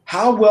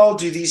 how well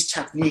do these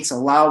techniques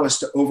allow us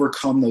to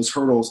overcome those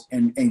hurdles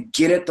and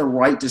get at the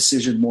right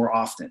decision more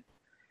often?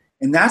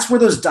 And that's where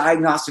those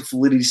diagnostic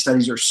validity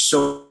studies are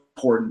so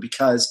important,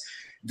 because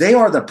they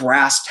are the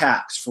brass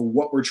tacks for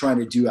what we're trying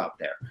to do out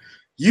there.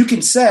 You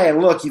can say,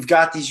 look, you've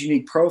got these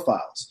unique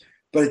profiles,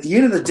 but at the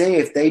end of the day,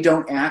 if they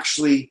don't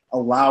actually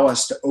allow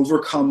us to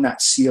overcome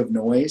that sea of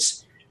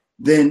noise,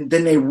 then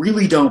they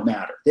really don't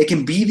matter. They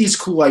can be these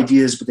cool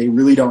ideas, but they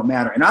really don't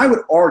matter. And I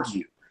would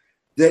argue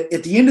that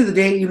at the end of the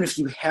day, even if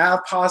you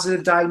have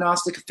positive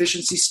diagnostic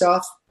efficiency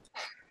stuff,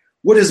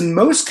 what is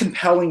most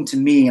compelling to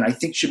me, and I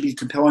think should be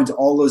compelling to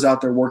all those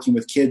out there working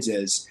with kids,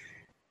 is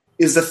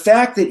the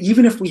fact that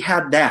even if we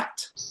had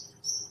that,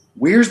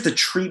 where's the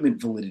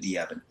treatment validity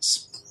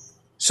evidence?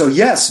 So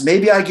yes,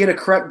 maybe I get a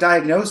correct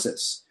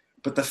diagnosis,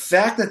 but the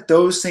fact that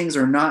those things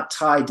are not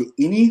tied to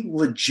any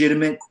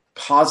legitimate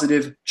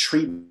positive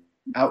treatment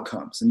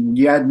outcomes. And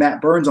you had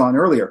Matt Burns on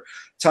earlier,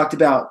 talked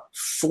about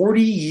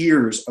 40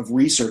 years of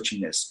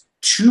researching this,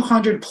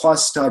 200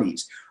 plus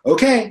studies.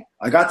 Okay,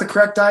 I got the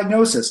correct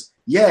diagnosis.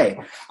 Yay.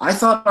 I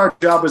thought our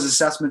job was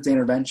assessment to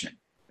intervention.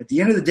 At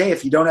the end of the day,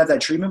 if you don't have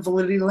that treatment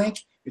validity link,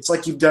 it's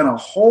like you've done a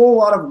whole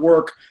lot of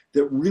work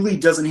that really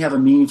doesn't have a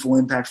meaningful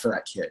impact for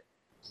that kid.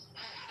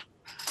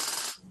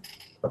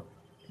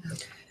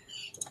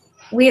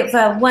 We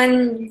have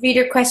one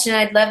reader question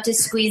I'd love to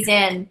squeeze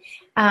in.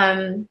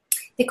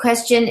 The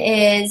question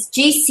is,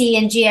 GC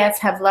and GF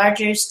have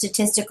larger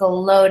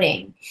statistical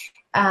loading.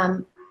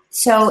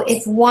 So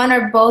if one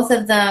or both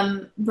of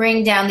them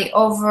bring down the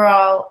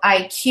overall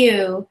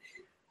IQ,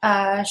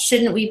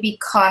 shouldn't we be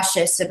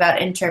cautious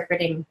about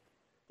interpreting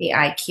the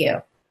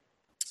IQ?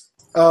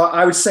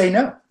 I would say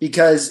no,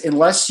 because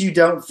unless you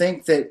don't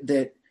think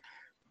that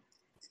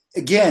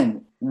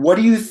again, what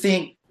do you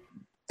think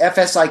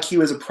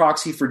FSIQ as a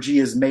proxy for G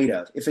is made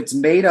of? If it's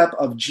made up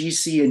of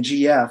GC and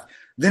GF,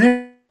 then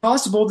it's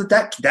possible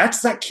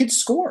that's that kid's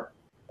score.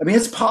 I mean,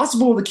 it's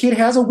possible the kid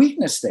has a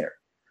weakness there.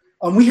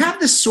 We have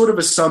this sort of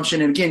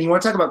assumption, and again, you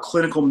want to talk about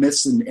clinical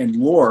myths and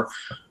lore.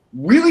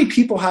 Really,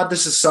 people have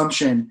this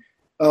assumption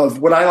of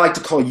what I like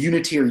to call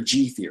unitary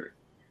G theory.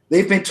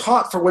 They've been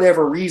taught for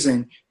whatever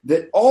reason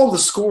that all the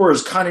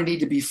scores kind of need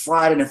to be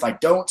flat, and if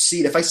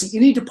I see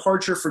any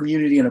departure from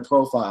unity in a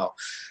profile,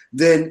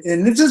 then,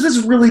 and this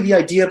is really the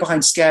idea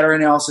behind scatter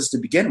analysis to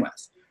begin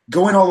with,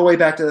 going all the way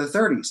back to the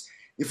 30s.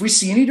 If we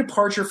see any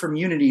departure from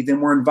unity, then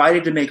we're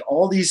invited to make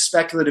all these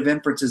speculative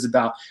inferences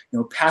about,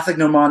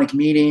 pathognomonic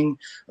meaning,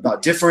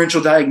 about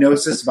differential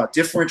diagnosis, about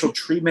differential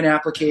treatment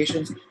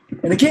applications.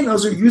 And again,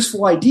 those are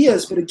useful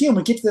ideas, but again,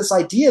 we get to this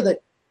idea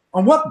that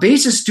on what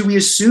basis do we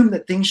assume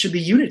that things should be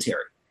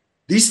unitary?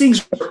 These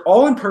things are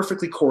all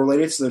imperfectly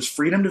correlated, so there's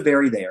freedom to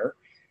vary there,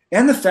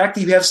 and the fact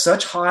that you have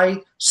such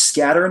high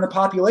scatter in the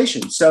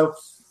population. So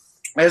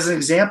as an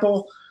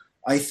example,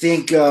 I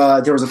think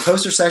there was a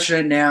poster session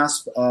at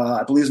NASP,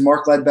 I believe it was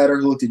Mark Ledbetter,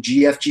 who looked at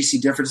GF-GC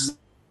differences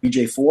in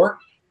BJ4.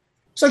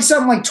 It's like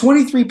something like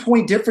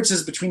 23-point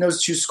differences between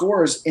those two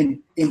scores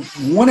in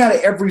 1 out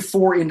of every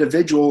 4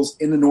 individuals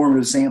in the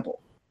normative sample.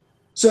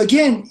 So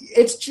again,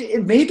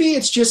 maybe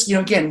it's just,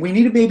 again, we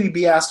need to maybe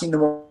be asking the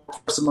more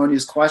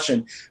parsimonious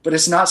question, but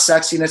it's not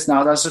sexy and it's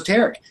not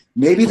esoteric.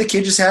 Maybe the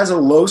kid just has a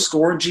low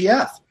score in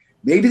GF.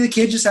 Maybe the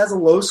kid just has a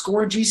low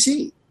score in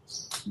GC.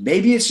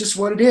 Maybe it's just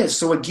what it is.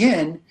 So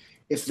again,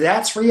 if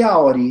that's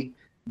reality,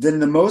 then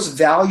the most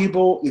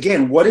valuable,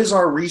 again, what is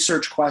our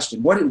research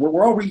question?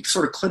 We're all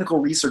sort of clinical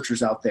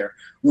researchers out there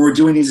when we're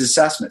doing these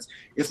assessments.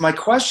 If my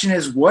question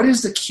is, what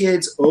is the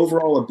kid's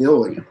overall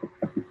ability?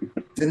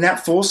 Then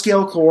that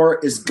full-scale core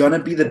is going to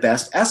be the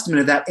best estimate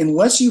of that,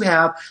 unless you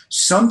have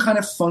some kind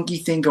of funky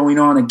thing going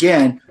on.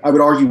 Again, I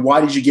would argue,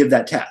 why did you give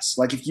that test?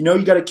 Like, if you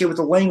got a kid with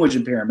a language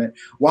impairment,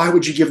 why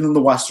would you give them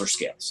the Wechsler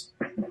scales?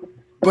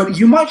 But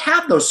you might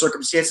have those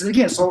circumstances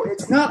again. So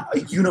it's not a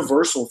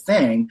universal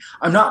thing.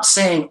 I'm not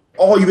saying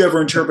all you ever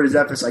interpret is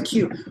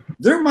FSIQ.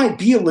 There might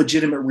be a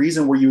legitimate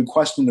reason where you would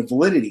question the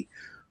validity.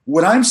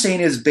 What I'm saying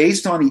is,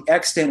 based on the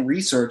extant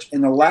research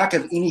and the lack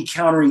of any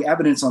countering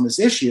evidence on this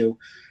issue,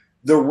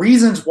 the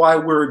reasons why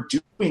we're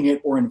doing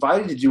it or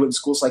invited to do it in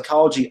school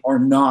psychology are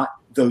not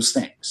those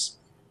things.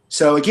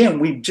 So again,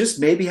 we just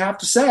maybe have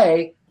to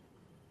say,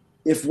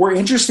 if we're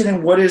interested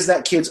in what is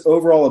that kid's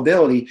overall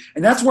ability,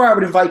 and that's where I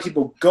would invite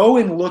people, go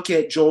and look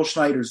at Joel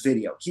Schneider's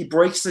video. He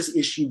breaks this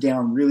issue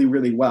down really,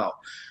 really well.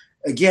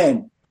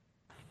 Again,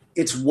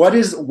 it's what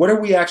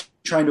are we actually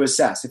trying to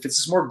assess? If it's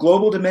this more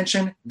global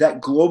dimension,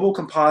 that global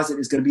composite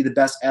is going to be the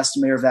best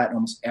estimator of that in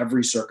almost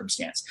every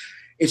circumstance.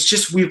 It's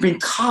just we've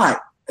been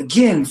caught,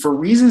 again, for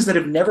reasons that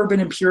have never been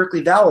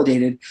empirically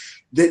validated,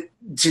 that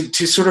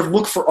to sort of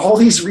look for all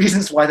these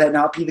reasons why that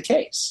not be the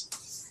case.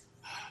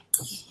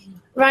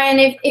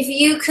 Ryan,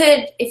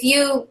 if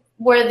you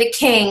were the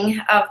king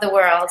of the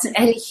world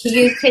and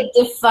you could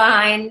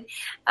define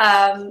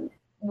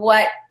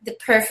what the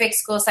perfect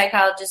school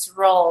psychologist's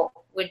role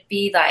would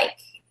be like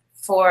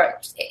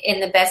in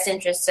the best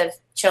interests of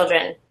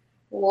children,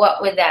 what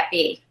would that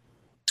be?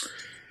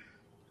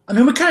 I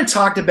mean, we kind of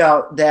talked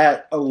about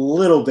that a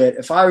little bit.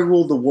 If I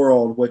ruled the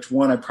world, which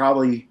one I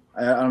probably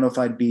I don't know if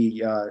I'd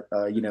be,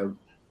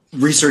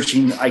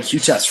 researching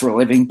IQ tests for a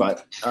living,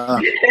 but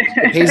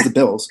it pays the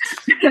bills.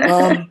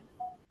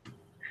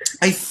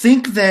 I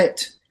think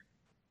that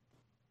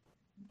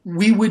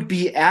we would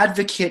be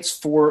advocates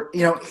for,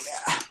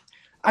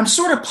 I'm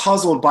sort of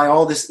puzzled by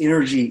all this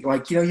energy.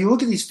 Like, you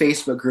look at these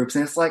Facebook groups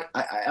and it's like,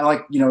 I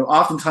like,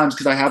 oftentimes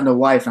because I have no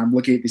life and I'm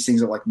looking at these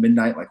things at like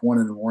midnight, like 1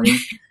 a.m.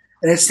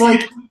 And it's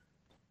like,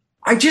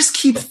 I just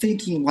keep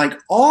thinking like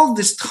all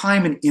this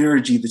time and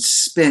energy that's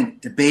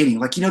spent debating,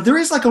 like, there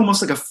is like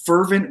almost like a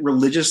fervent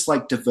religious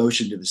like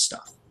devotion to this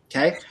stuff.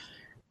 Okay.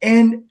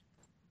 And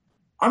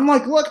I'm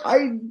like, look,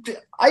 I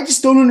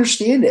just don't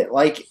understand it.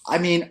 Like, I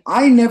mean,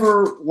 I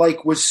never like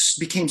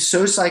became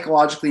so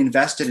psychologically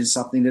invested in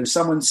something that if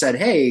someone said,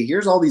 hey,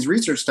 here's all these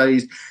research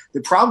studies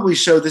that probably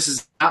show this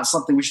is not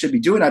something we should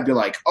be doing, I'd be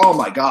like, oh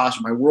my gosh,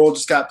 my world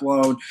just got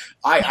blown.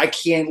 I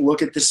can't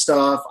look at this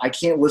stuff. I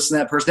can't listen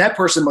to that person. That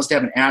person must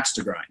have an axe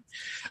to grind.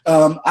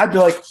 I'd be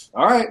like,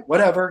 all right,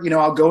 whatever,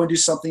 I'll go and do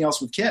something else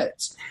with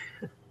kids.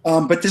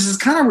 But this is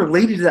kind of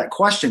related to that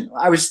question.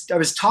 I was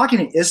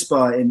talking at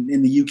ISPA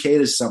in the UK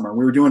this summer.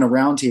 We were doing a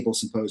roundtable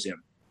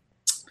symposium.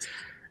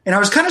 And I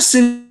was kind of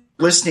sitting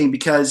listening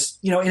because,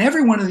 in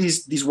every one of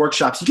these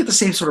workshops, you get the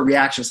same sort of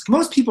reactions.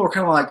 Most people are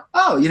kind of like,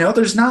 oh,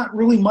 there's not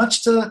really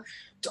much to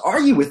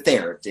argue with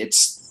there.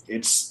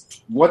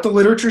 It's what the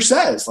literature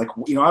says. Like,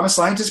 I'm a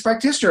scientist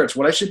practitioner. It's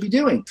what I should be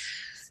doing.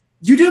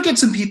 You do get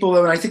some people,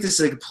 though, and I think this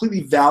is a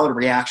completely valid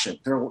reaction.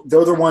 They're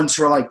the ones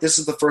who are like, this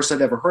is the first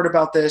I've ever heard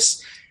about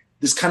this.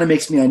 This kind of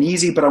makes me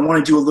uneasy, but I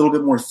want to do a little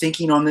bit more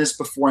thinking on this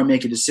before I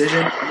make a decision.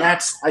 And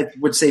that's, I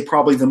would say,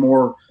 probably the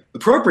more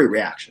appropriate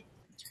reaction.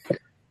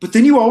 But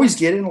then you always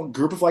get in a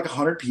group of like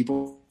 100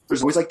 people.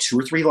 There's always like 2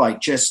 or 3 like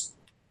just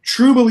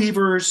true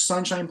believers,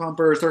 sunshine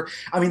pumpers.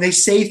 They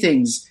say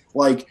things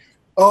like,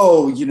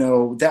 oh,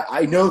 that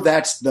I know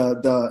that's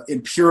the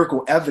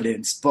empirical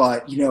evidence,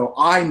 but,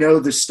 I know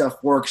this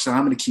stuff works, so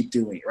I'm going to keep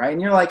doing it, right?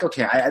 And you're like,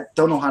 okay, I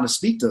don't know how to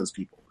speak to those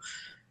people.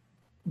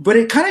 But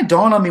it kind of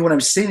dawned on me when I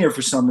was sitting there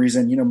for some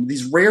reason,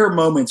 these rare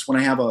moments when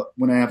I have a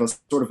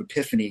sort of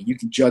epiphany, you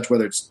can judge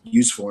whether it's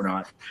useful or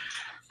not.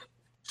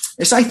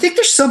 And so I think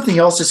there's something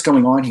else that's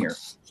going on here.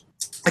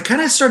 I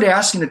kind of started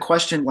asking the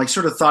question, like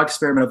sort of thought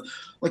experiment of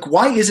like,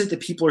 why is it that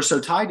people are so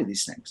tied to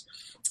these things?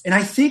 And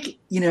I think,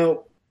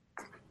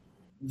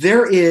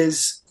 there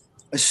is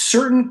a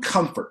certain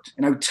comfort,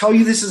 and I would tell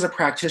you this as a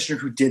practitioner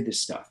who did this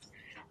stuff,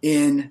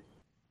 in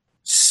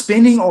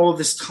spending all of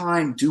this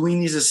time doing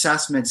these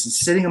assessments and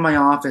sitting in my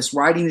office,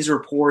 writing these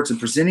reports and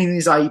presenting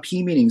these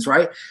IEP meetings,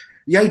 right?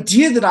 The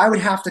idea that I would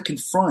have to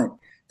confront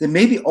that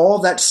maybe all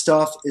that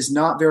stuff is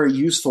not very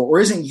useful or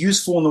isn't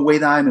useful in the way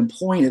that I'm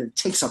employing it, it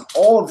takes up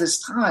all of this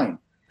time.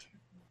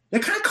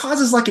 That kind of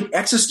causes like an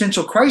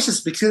existential crisis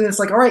because it's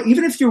like, all right,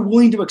 even if you're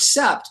willing to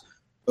accept,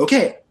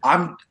 okay,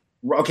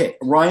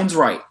 Ryan's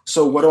right.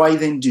 So what do I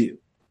then do?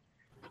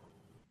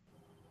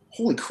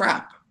 Holy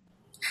crap.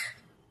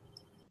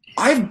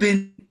 I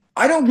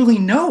don't really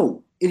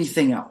know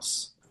anything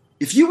else.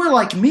 If you were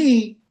like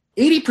me,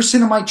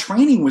 80% of my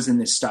training was in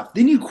this stuff.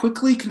 Then you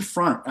quickly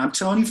confront, I'm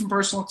telling you from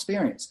personal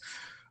experience.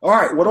 All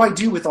right, what do I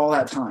do with all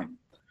that time?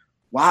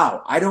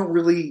 Wow, I don't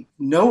really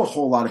know a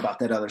whole lot about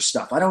that other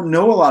stuff. I don't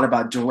know a lot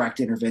about direct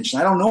intervention.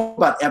 I don't know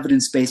about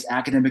evidence-based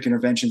academic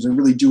interventions and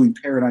really doing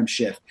paradigm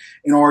shift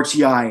in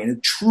RTI and a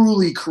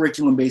truly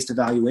curriculum-based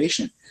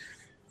evaluation.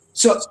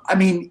 So,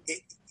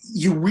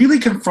 you really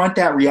confront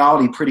that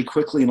reality pretty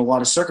quickly in a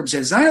lot of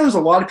circumstances. I know there's a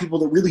lot of people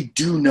that really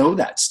do know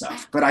that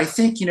stuff, but I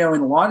think, in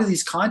a lot of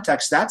these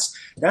contexts,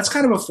 that's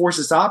kind of a force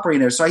that's operating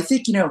there. So I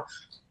think, in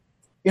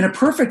a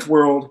perfect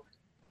world,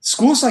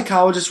 school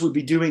psychologists would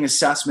be doing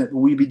assessment, but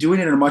we'd be doing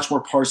it in a much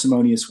more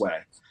parsimonious way.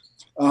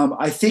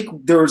 I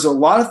think there's a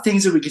lot of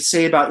things that we could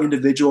say about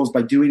individuals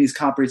by doing these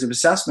comprehensive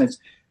assessments,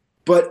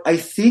 but I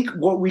think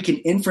what we can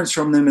inference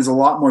from them is a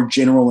lot more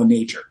general in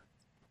nature.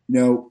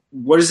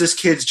 What is this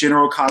kid's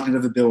general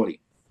cognitive ability?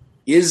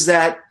 Is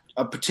that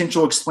a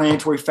potential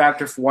explanatory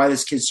factor for why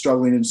this kid's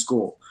struggling in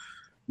school?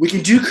 We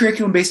can do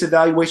curriculum-based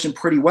evaluation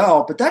pretty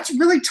well, but that's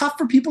really tough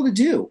for people to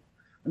do.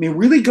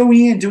 Really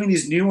going in and doing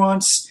these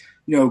nuanced,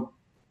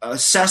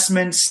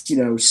 assessments,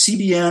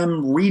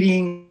 CBM,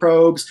 reading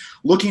probes,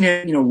 looking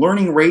at,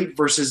 learning rate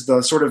versus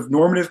the sort of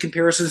normative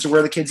comparisons to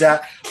where the kid's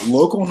at,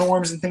 local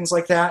norms and things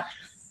like that.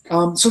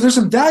 So there's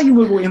some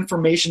valuable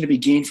information to be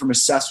gained from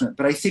assessment,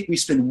 but I think we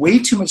spend way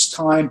too much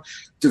time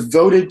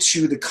devoted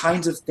to the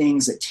kinds of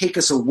things that take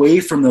us away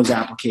from those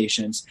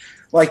applications.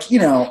 Like,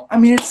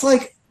 it's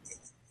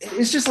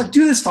just like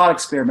do this thought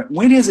experiment.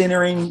 When has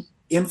entering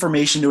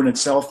information to an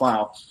Excel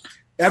file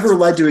ever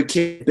led to a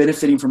kid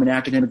benefiting from an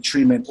academic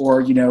treatment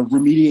or,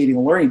 remediating a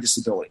learning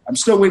disability? I'm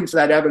still waiting for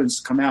that evidence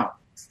to come out,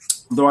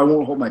 though I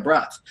won't hold my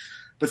breath.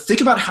 But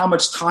think about how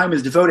much time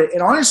is devoted.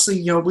 And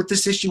honestly, with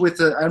this issue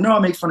I know I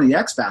make fun of the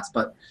expats,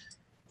 but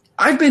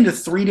I've been to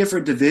 3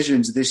 different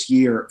divisions this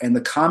year, and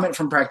the comment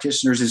from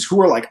practitioners is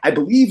who are like, I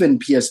believe in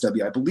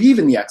PSW, I believe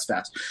in the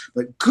XFAS,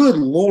 but good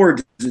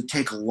Lord, does it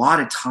take a lot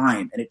of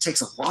time, and it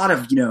takes a lot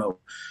of,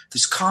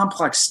 this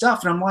complex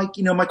stuff. And I'm like,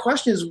 my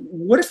question is,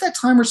 what if that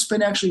time was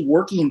spent actually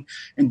working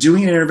and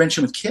doing an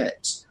intervention with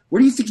kids? Where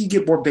do you think you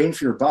get more bang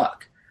for your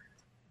buck?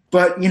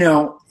 But,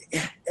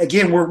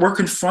 again, we're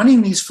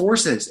confronting these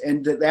forces,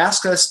 and that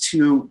ask us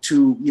to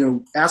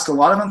ask a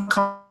lot of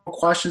uncomfortable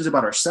questions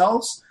about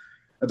ourselves,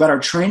 about our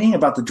training,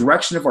 about the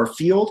direction of our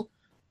field.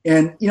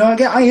 And,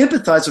 again, I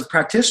empathize with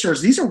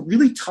practitioners. These are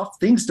really tough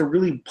things to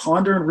really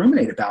ponder and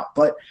ruminate about.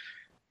 But,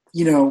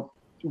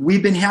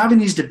 we've been having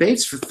these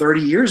debates for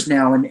 30 years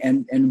now,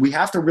 and we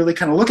have to really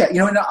kind of look at,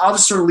 and I'll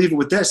just sort of leave it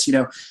with this,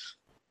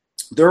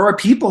 there are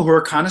people who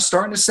are kind of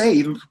starting to say,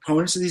 even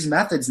proponents of these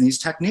methods and these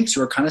techniques,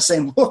 who are kind of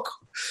saying, look,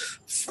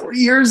 40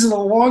 years is a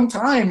long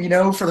time,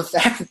 for the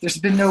fact that there's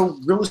been no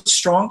really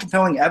strong,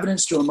 compelling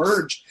evidence to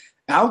emerge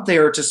out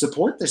there to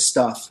support this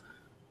stuff.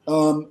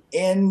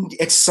 And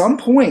at some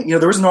point,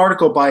 there was an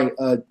article by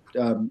a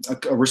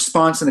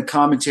response and a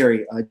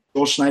commentary,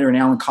 Joel Schneider and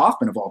Alan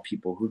Kaufman, of all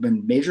people, who've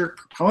been major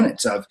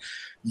proponents of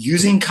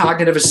using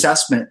cognitive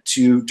assessment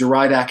to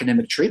derive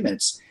academic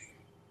treatments.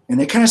 And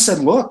they kind of said,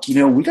 look,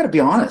 we got to be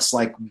honest.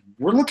 Like,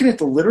 we're looking at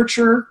the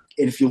literature,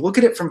 and if you look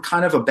at it from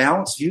kind of a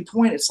balanced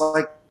viewpoint, it's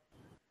like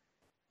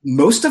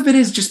most of it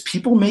is just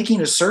people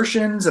making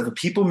assertions of a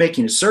people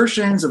making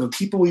assertions of a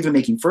people even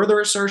making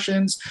further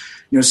assertions,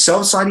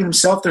 self-citing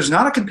themselves. There's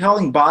not a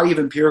compelling body of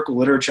empirical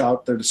literature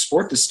out there to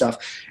support this stuff.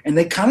 And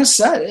they kind of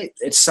said,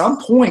 at some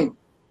point,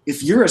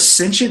 if you're a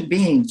sentient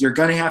being, you're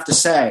going to have to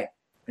say,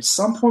 at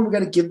some point, we got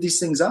to give these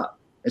things up.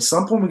 At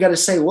some point, we got to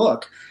say,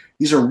 look,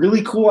 these are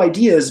really cool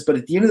ideas, but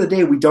at the end of the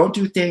day, we don't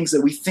do things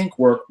that we think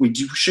work. We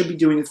should be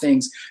doing the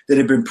things that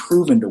have been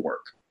proven to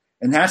work.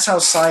 And that's how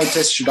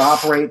scientists should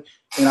operate.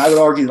 And I would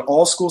argue that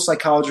all school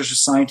psychologists are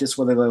scientists,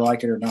 whether they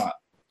like it or not.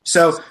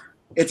 So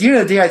at the end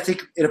of the day, I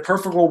think in a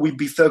perfect world, we'd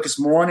be focused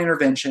more on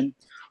intervention.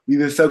 We'd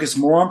be focused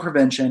more on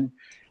prevention.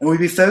 And we'd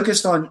be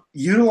focused on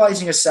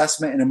utilizing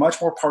assessment in a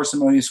much more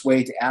parsimonious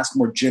way to ask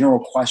more general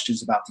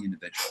questions about the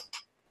individual.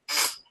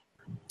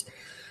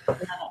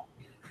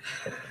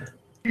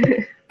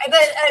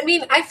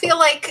 I feel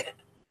like,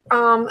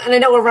 and I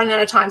know we're running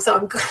out of time, so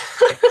I'm.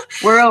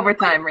 We're over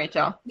time,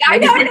 Rachel. I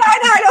know.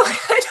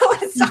 I don't want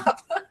to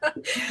stop.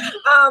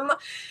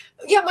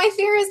 My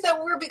fear is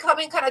that we're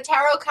becoming kind of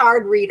tarot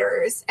card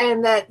readers,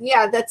 and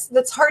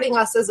that's hurting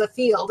us as a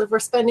field. If we're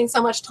spending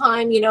so much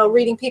time,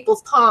 reading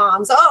people's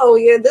palms,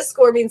 this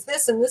score means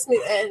this and this,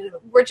 and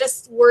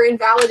we're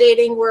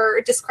invalidating,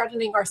 we're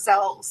discrediting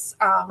ourselves,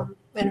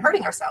 and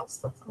hurting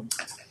ourselves.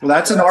 Well,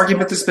 that's an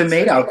argument that's been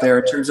made out there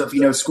in terms of,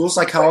 school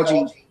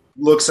psychology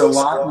looks a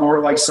lot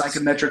more like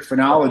psychometric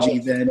phrenology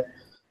than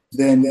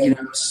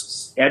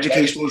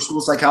educational or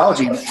school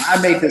psychology. And I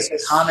made this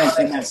comment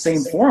in that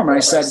same forum. I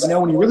said,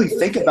 when you really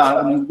think about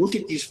it, when you look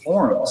at these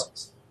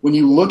forums, when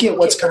you look at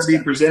what's kind of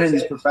being presented in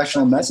these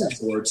professional message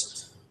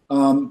boards,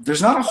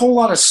 there's not a whole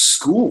lot of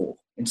school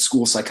in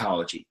school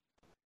psychology.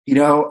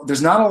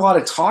 There's not a lot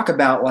of talk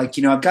about, like,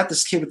 I've got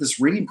this kid with this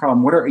reading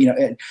problem. What are,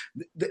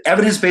 the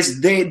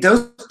evidence-based,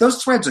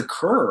 those threads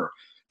occur.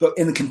 But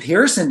in the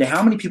comparison to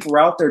how many people are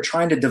out there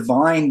trying to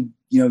divine,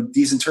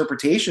 these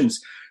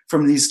interpretations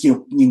from these,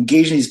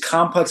 engaging these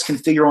complex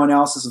configural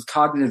analysis of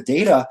cognitive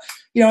data,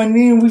 and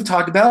we've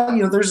talked about,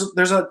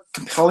 there's a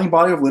compelling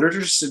body of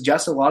literature to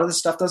suggest a lot of this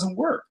stuff doesn't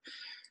work.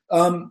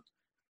 I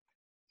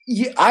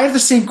have the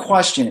same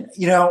question,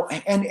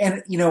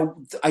 and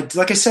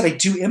like I said, I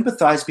do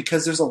empathize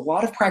because there's a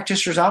lot of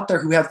practitioners out there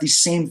who have these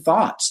same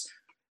thoughts.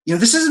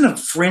 This isn't a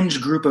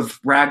fringe group of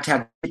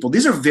ragtag people.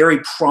 These are very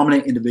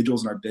prominent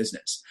individuals in our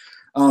business.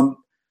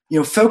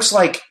 Folks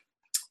like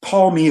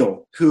Paul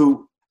Meehl,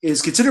 who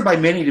is considered by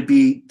many to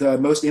be the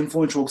most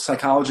influential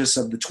psychologist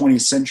of the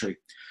 20th century.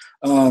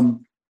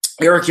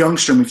 Eric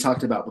Youngstrom, we've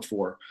talked about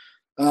before.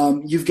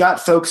 You've got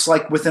folks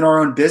like within our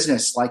own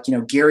business, like,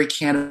 Gary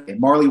Canada,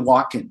 Marley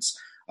Watkins,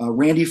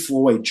 Randy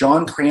Floyd,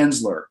 John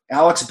Kranzler,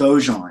 Alex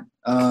Bojan,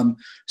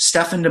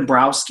 Stefan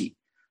Dombrowski.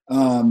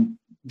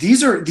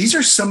 These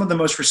are some of the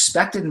most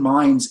respected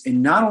minds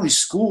in not only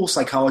school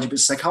psychology, but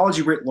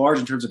psychology writ large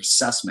in terms of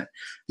assessment.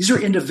 These are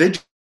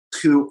individuals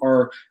who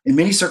are, in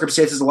many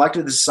circumstances, elected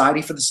to the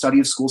Society for the Study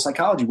of School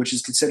Psychology, which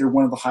is considered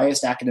one of the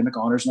highest academic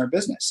honors in our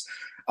business.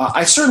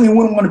 I certainly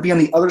wouldn't want to be on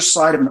the other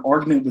side of an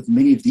argument with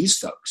many of these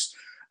folks.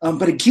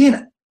 But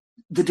again,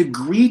 the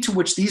degree to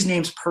which these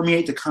names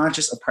permeate the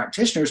conscious of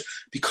practitioners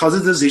because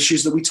of those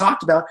issues that we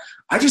talked about,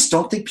 I just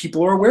don't think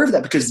people are aware of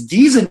that, because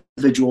these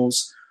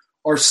individuals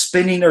are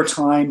spending their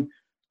time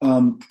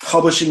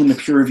publishing in the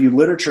peer-reviewed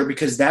literature,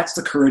 because that's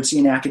the currency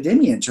in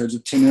academia in terms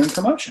of tenure and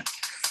promotion.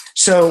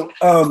 So,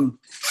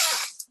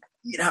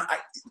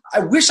 I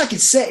wish I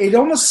could say, it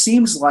almost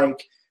seems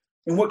like,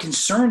 and what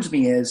concerns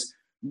me is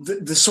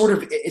the sort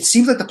of, it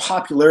seems like the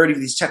popularity of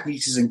these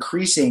techniques is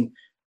increasing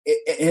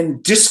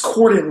and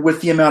discordant with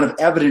the amount of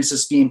evidence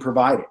that's being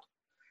provided.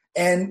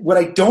 And what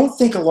I don't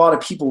think a lot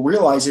of people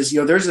realize is,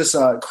 there's this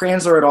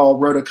Kranzler et al.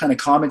 Wrote a kind of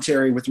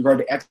commentary with regard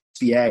to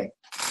XBA,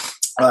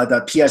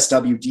 the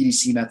PSW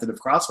DDC method of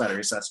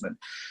cross-boundary assessment.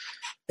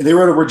 And they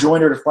wrote a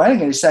rejoinder to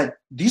Flanagan, and they said,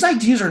 these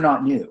ideas are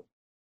not new.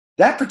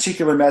 That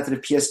particular method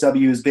of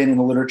PSW has been in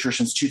the literature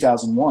since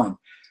 2001.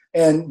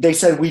 And they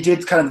said, we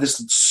did kind of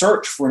this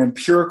search for an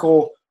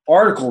empirical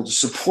article to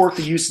support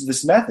the use of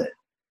this method.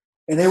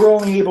 And they were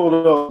only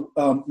able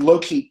to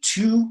locate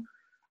 2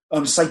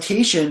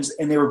 citations,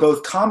 and they were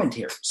both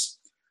commentaries.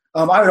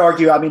 I would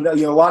argue,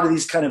 a lot of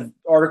these kind of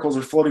articles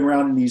are floating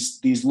around in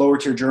these lower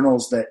tier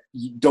journals that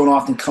don't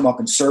often come up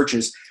in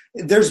searches.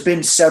 There's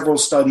been several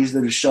studies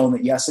that have shown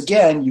that, yes,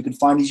 again, you can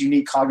find these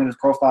unique cognitive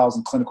profiles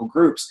in clinical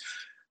groups.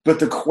 But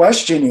the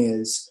question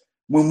is,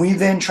 when we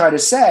then try to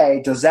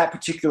say, does that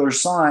particular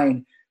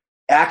sign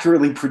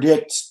accurately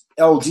predict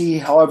LD,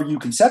 however you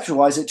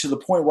conceptualize it, to the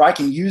point where I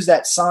can use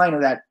that sign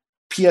or that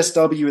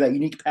PSW or that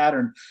unique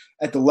pattern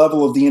at the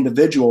level of the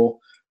individual,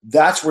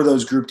 that's where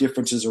those group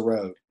differences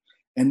erode.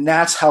 And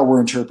that's how we're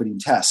interpreting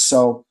tests.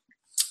 So,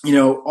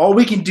 all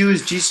we can do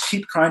is just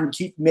keep trying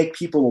to make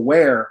people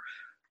aware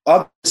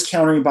of this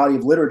countering body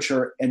of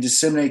literature and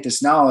disseminate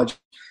this knowledge.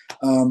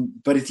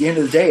 But at the end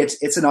of the day,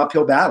 it's an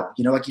uphill battle.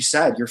 Like you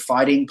said, you're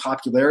fighting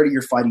popularity,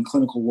 you're fighting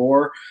clinical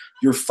lore,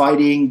 you're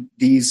fighting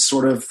these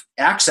sort of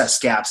access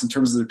gaps in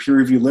terms of the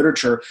peer-reviewed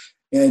literature.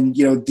 And,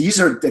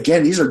 these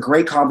are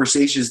great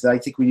conversations that I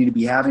think we need to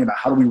be having about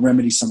how do we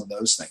remedy some of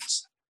those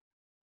things.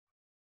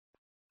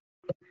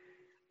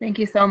 Thank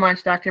you so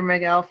much, Dr.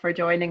 Miguel, for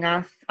joining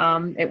us.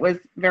 It was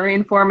very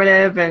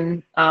informative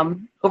and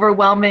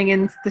overwhelming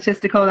in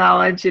statistical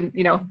knowledge. And,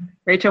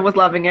 Rachel was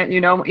loving it,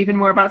 even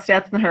more about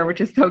stats than her,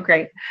 which is so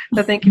great.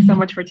 So thank you so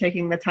much for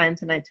taking the time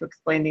tonight to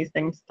explain these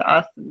things to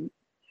us and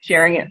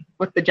sharing it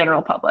with the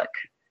general public.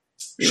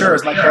 Sure,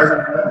 it's my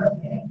pleasure.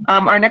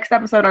 Our next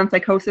episode on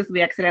psychosis,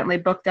 we accidentally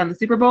booked on the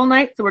Super Bowl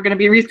night, so we're going to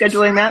be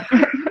rescheduling that.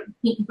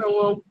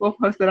 So we'll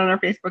post it on our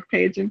Facebook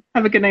page. And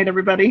have a good night,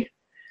 everybody.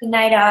 Good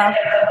night, all.